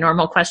one of my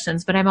normal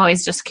questions, but I'm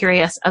always just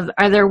curious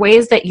are there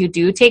ways that you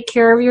do take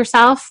care of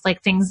yourself?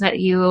 Like things that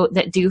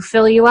do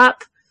fill you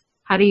up?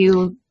 How do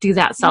you do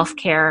that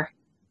self-care?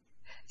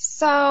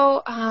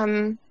 So,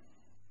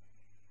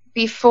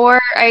 before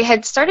I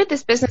had started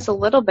this business a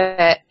little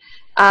bit,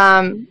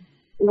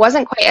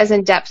 wasn't quite as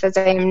in depth as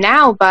I am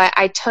now, but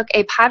I took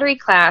a pottery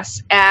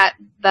class at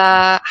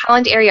the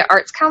Holland Area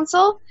Arts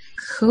Council.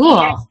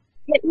 Cool.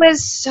 It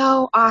was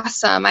so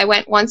awesome. I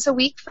went once a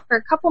week for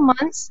a couple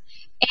months,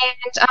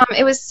 and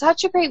it was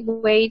such a great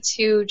way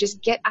to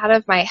just get out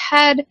of my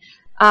head,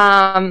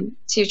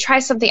 to try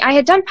something. I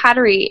had done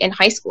pottery in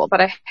high school,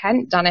 but I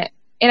hadn't done it.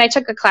 And I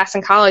took a class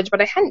in college,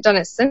 but I hadn't done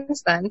it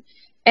since then.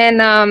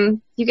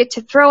 And you get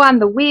to throw on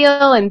the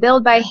wheel and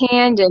build by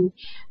hand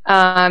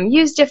and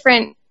use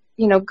different,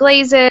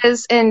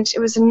 glazes. And it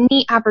was a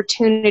neat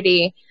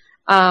opportunity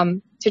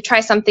to try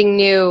something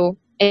new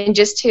and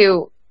just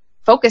to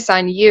focus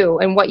on you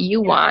and what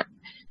you want.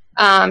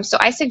 So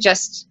I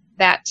suggest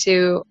that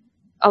to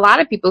a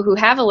lot of people who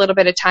have a little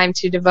bit of time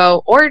to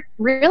devote, or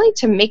really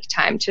to make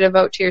time to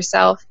devote to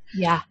yourself.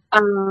 Yeah.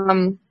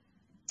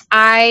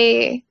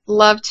 I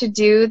love to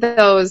do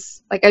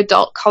those like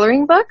adult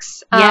coloring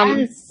books.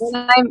 Yes.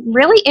 When I'm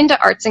really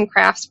into arts and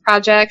crafts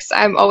projects,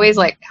 I'm always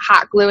like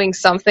hot gluing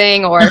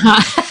something, or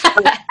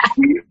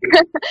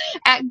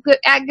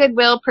at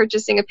Goodwill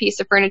purchasing a piece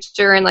of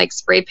furniture and like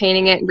spray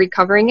painting it and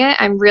recovering it.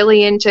 I'm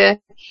really into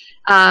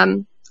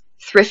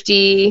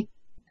thrifty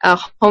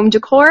home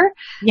decor.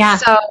 Yeah.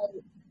 So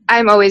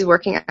I'm always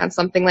working on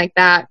something like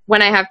that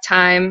when I have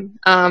time.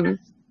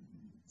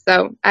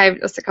 So I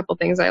have just a couple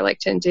things I like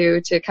to do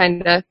to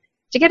kind of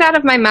to get out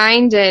of my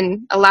mind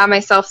and allow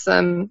myself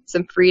some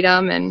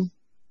freedom. And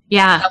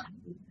yeah. Oh,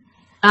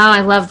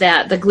 I love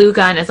that. The glue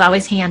gun is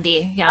always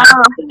handy. Yeah.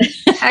 Oh,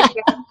 heck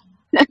yeah.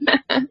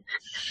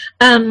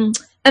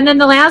 And then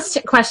the last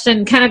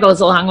question kind of goes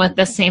along with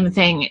the same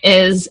thing,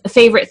 is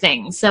favorite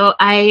things. So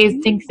I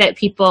think that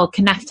people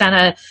connect on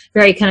a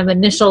very kind of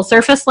initial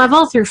surface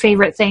level through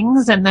favorite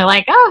things, and they're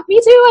like, oh,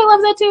 me too, I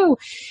love that too.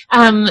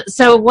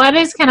 So what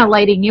is kind of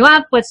lighting you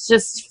up? What's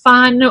just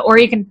fun? Or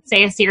you can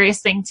say a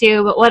serious thing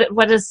too, but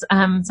what is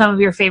some of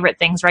your favorite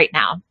things right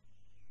now?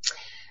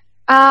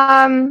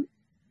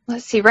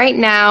 Let's see, right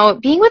now,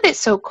 being with it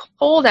so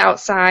cold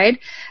outside,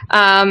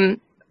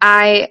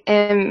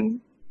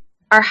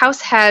 our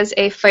house has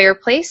a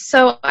fireplace,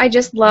 so I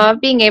just love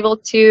being able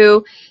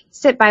to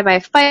sit by my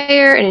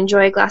fire and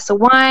enjoy a glass of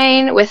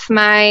wine with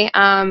my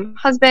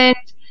husband.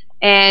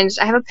 And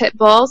I have a pit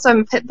bull, so I'm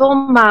a pit bull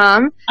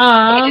mom.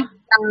 And,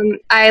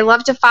 I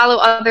love to follow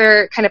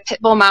other kind of pit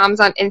bull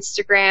moms on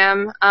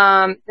Instagram.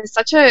 There's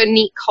such a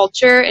neat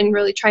culture and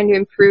really trying to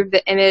improve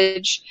the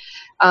image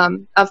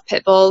of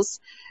pit bulls.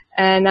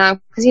 And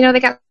because, they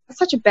got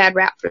such a bad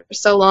rap for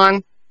so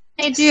long.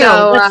 They do.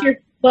 So,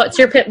 what's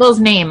your pit bull's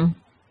name?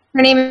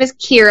 Her name is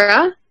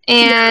Kira,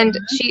 and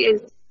she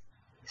is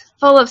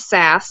full of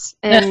sass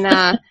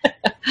and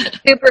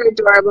super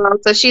adorable.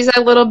 So she's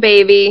a little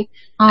baby.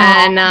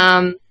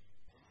 Aww.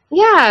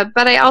 And,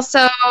 but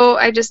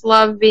I just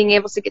love being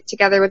able to get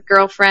together with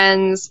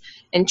girlfriends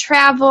and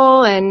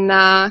travel and,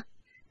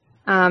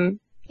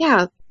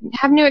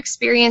 have new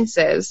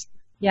experiences.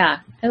 Yeah,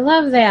 I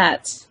love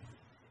that.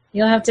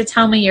 You'll have to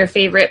tell me your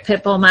favorite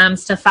pit bull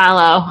moms to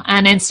follow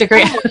on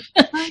Instagram.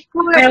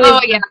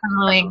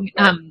 Following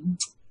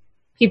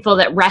people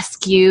that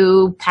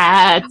rescue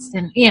pets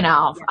and,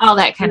 all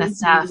that kind of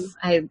stuff.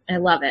 I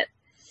love it.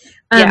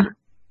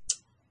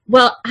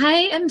 Well,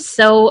 I am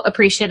so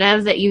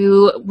appreciative that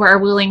you were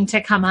willing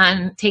to come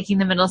on Taking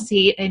the Middle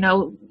Seat. I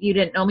know you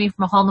didn't know me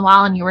from a hole in the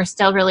wall, and you were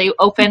still really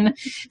open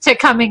to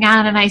coming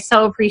on, and I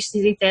so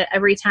appreciate that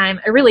every time.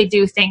 I really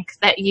do think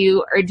that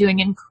you are doing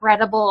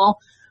incredible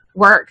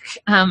work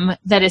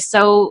that is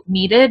so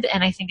needed,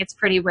 and I think it's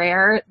pretty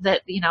rare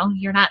that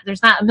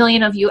there's not a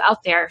million of you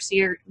out there, so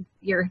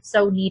you're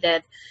so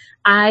needed.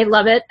 I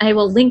love it. I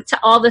will link to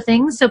all the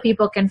things so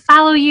people can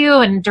follow you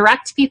and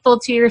direct people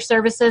to your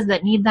services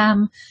that need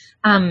them.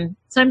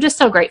 So I'm just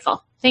so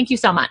grateful. Thank you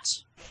so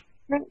much.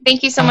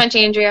 Thank you so much,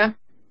 Andrea.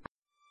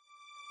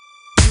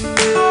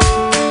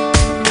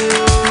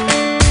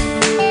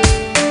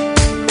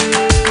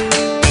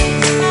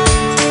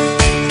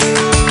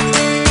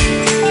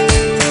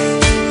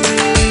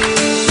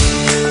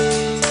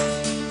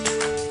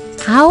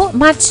 How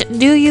much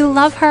do you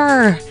love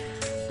her?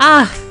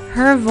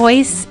 Her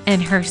voice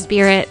and her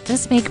spirit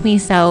just make me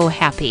so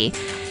happy.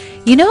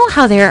 You know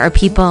how there are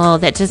people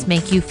that just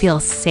make you feel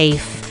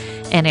safe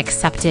and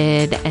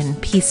accepted and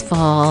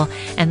peaceful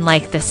and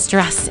like the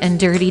stress and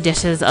dirty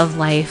dishes of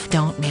life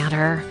don't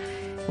matter?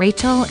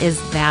 Rachel is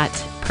that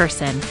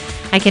person.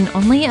 I can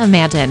only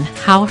imagine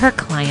how her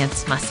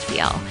clients must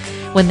feel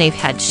when they've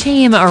had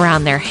shame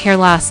around their hair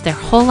loss their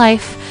whole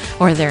life,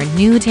 or they're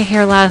new to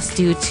hair loss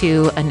due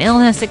to an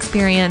illness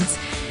experience.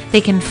 They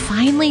can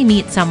finally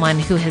meet someone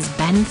who has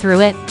been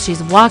through it.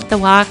 She's walked the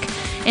walk,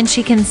 and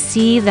she can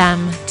see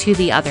them to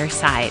the other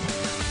side.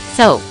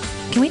 So,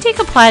 can we take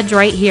a pledge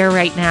right here,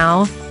 right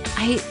now?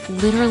 I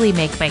literally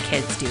make my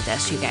kids do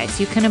this, you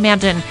guys. You can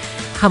imagine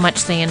how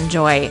much they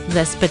enjoy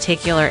this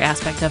particular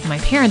aspect of my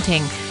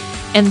parenting.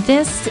 And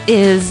this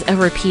is a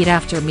repeat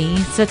after me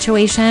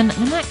situation.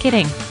 I'm not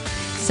kidding.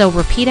 So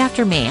repeat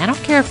after me. I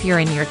don't care if you're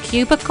in your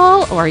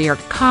cubicle or your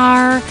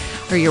car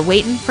or you're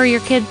waiting for your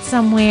kids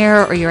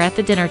somewhere or you're at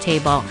the dinner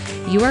table.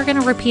 You are going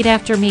to repeat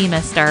after me,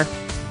 mister.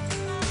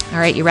 All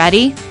right, you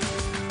ready?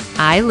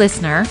 I,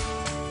 listener,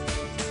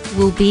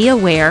 will be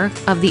aware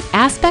of the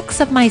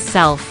aspects of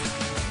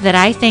myself that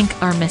I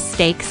think are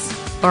mistakes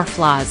or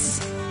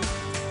flaws.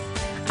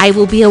 I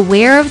will be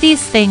aware of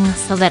these things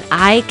so that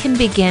I can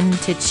begin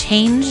to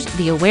change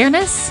the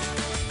awareness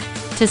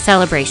to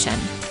celebration.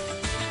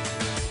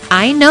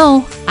 I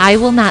know I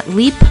will not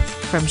leap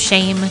from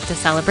shame to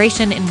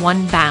celebration in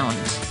one bound,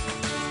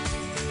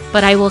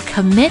 but I will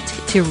commit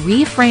to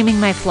reframing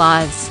my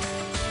flaws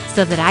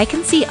so that I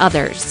can see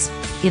others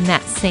in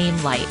that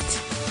same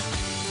light,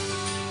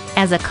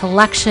 as a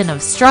collection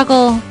of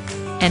struggle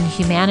and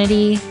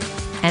humanity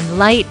and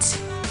light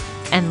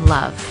and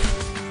love.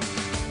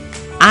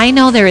 I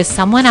know there is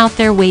someone out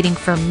there waiting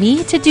for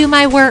me to do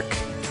my work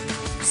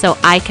so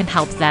I can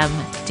help them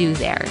do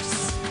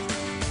theirs.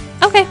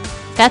 Okay,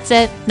 that's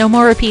it. No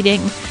more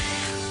repeating.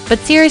 But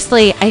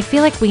seriously, I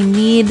feel like we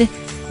need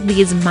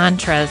these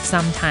mantras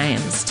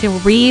sometimes to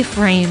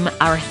reframe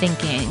our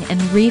thinking and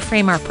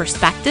reframe our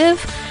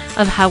perspective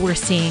of how we're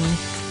seeing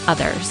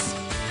others.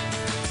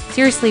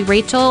 Seriously,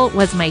 Rachel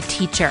was my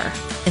teacher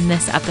in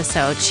this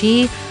episode.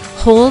 She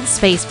holds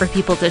space for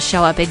people to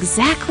show up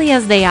exactly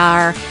as they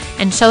are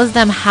and shows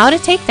them how to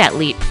take that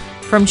leap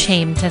from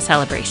shame to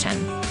celebration.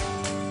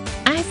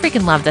 I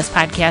freaking love this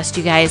podcast,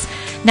 you guys.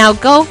 Now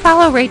go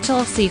follow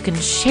Rachel so you can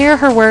share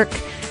her work.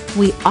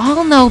 We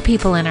all know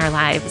people in our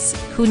lives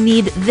who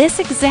need this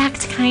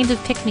exact kind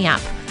of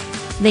pick-me-up.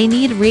 They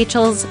need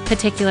Rachel's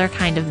particular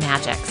kind of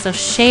magic. So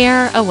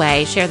share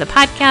away. Share the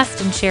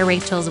podcast and share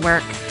Rachel's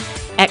work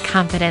at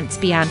Confidence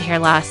Beyond Hair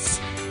Loss.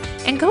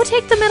 And go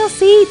take the middle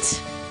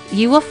seat.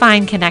 You will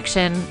find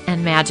connection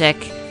and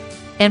magic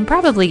and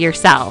probably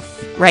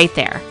yourself right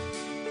there.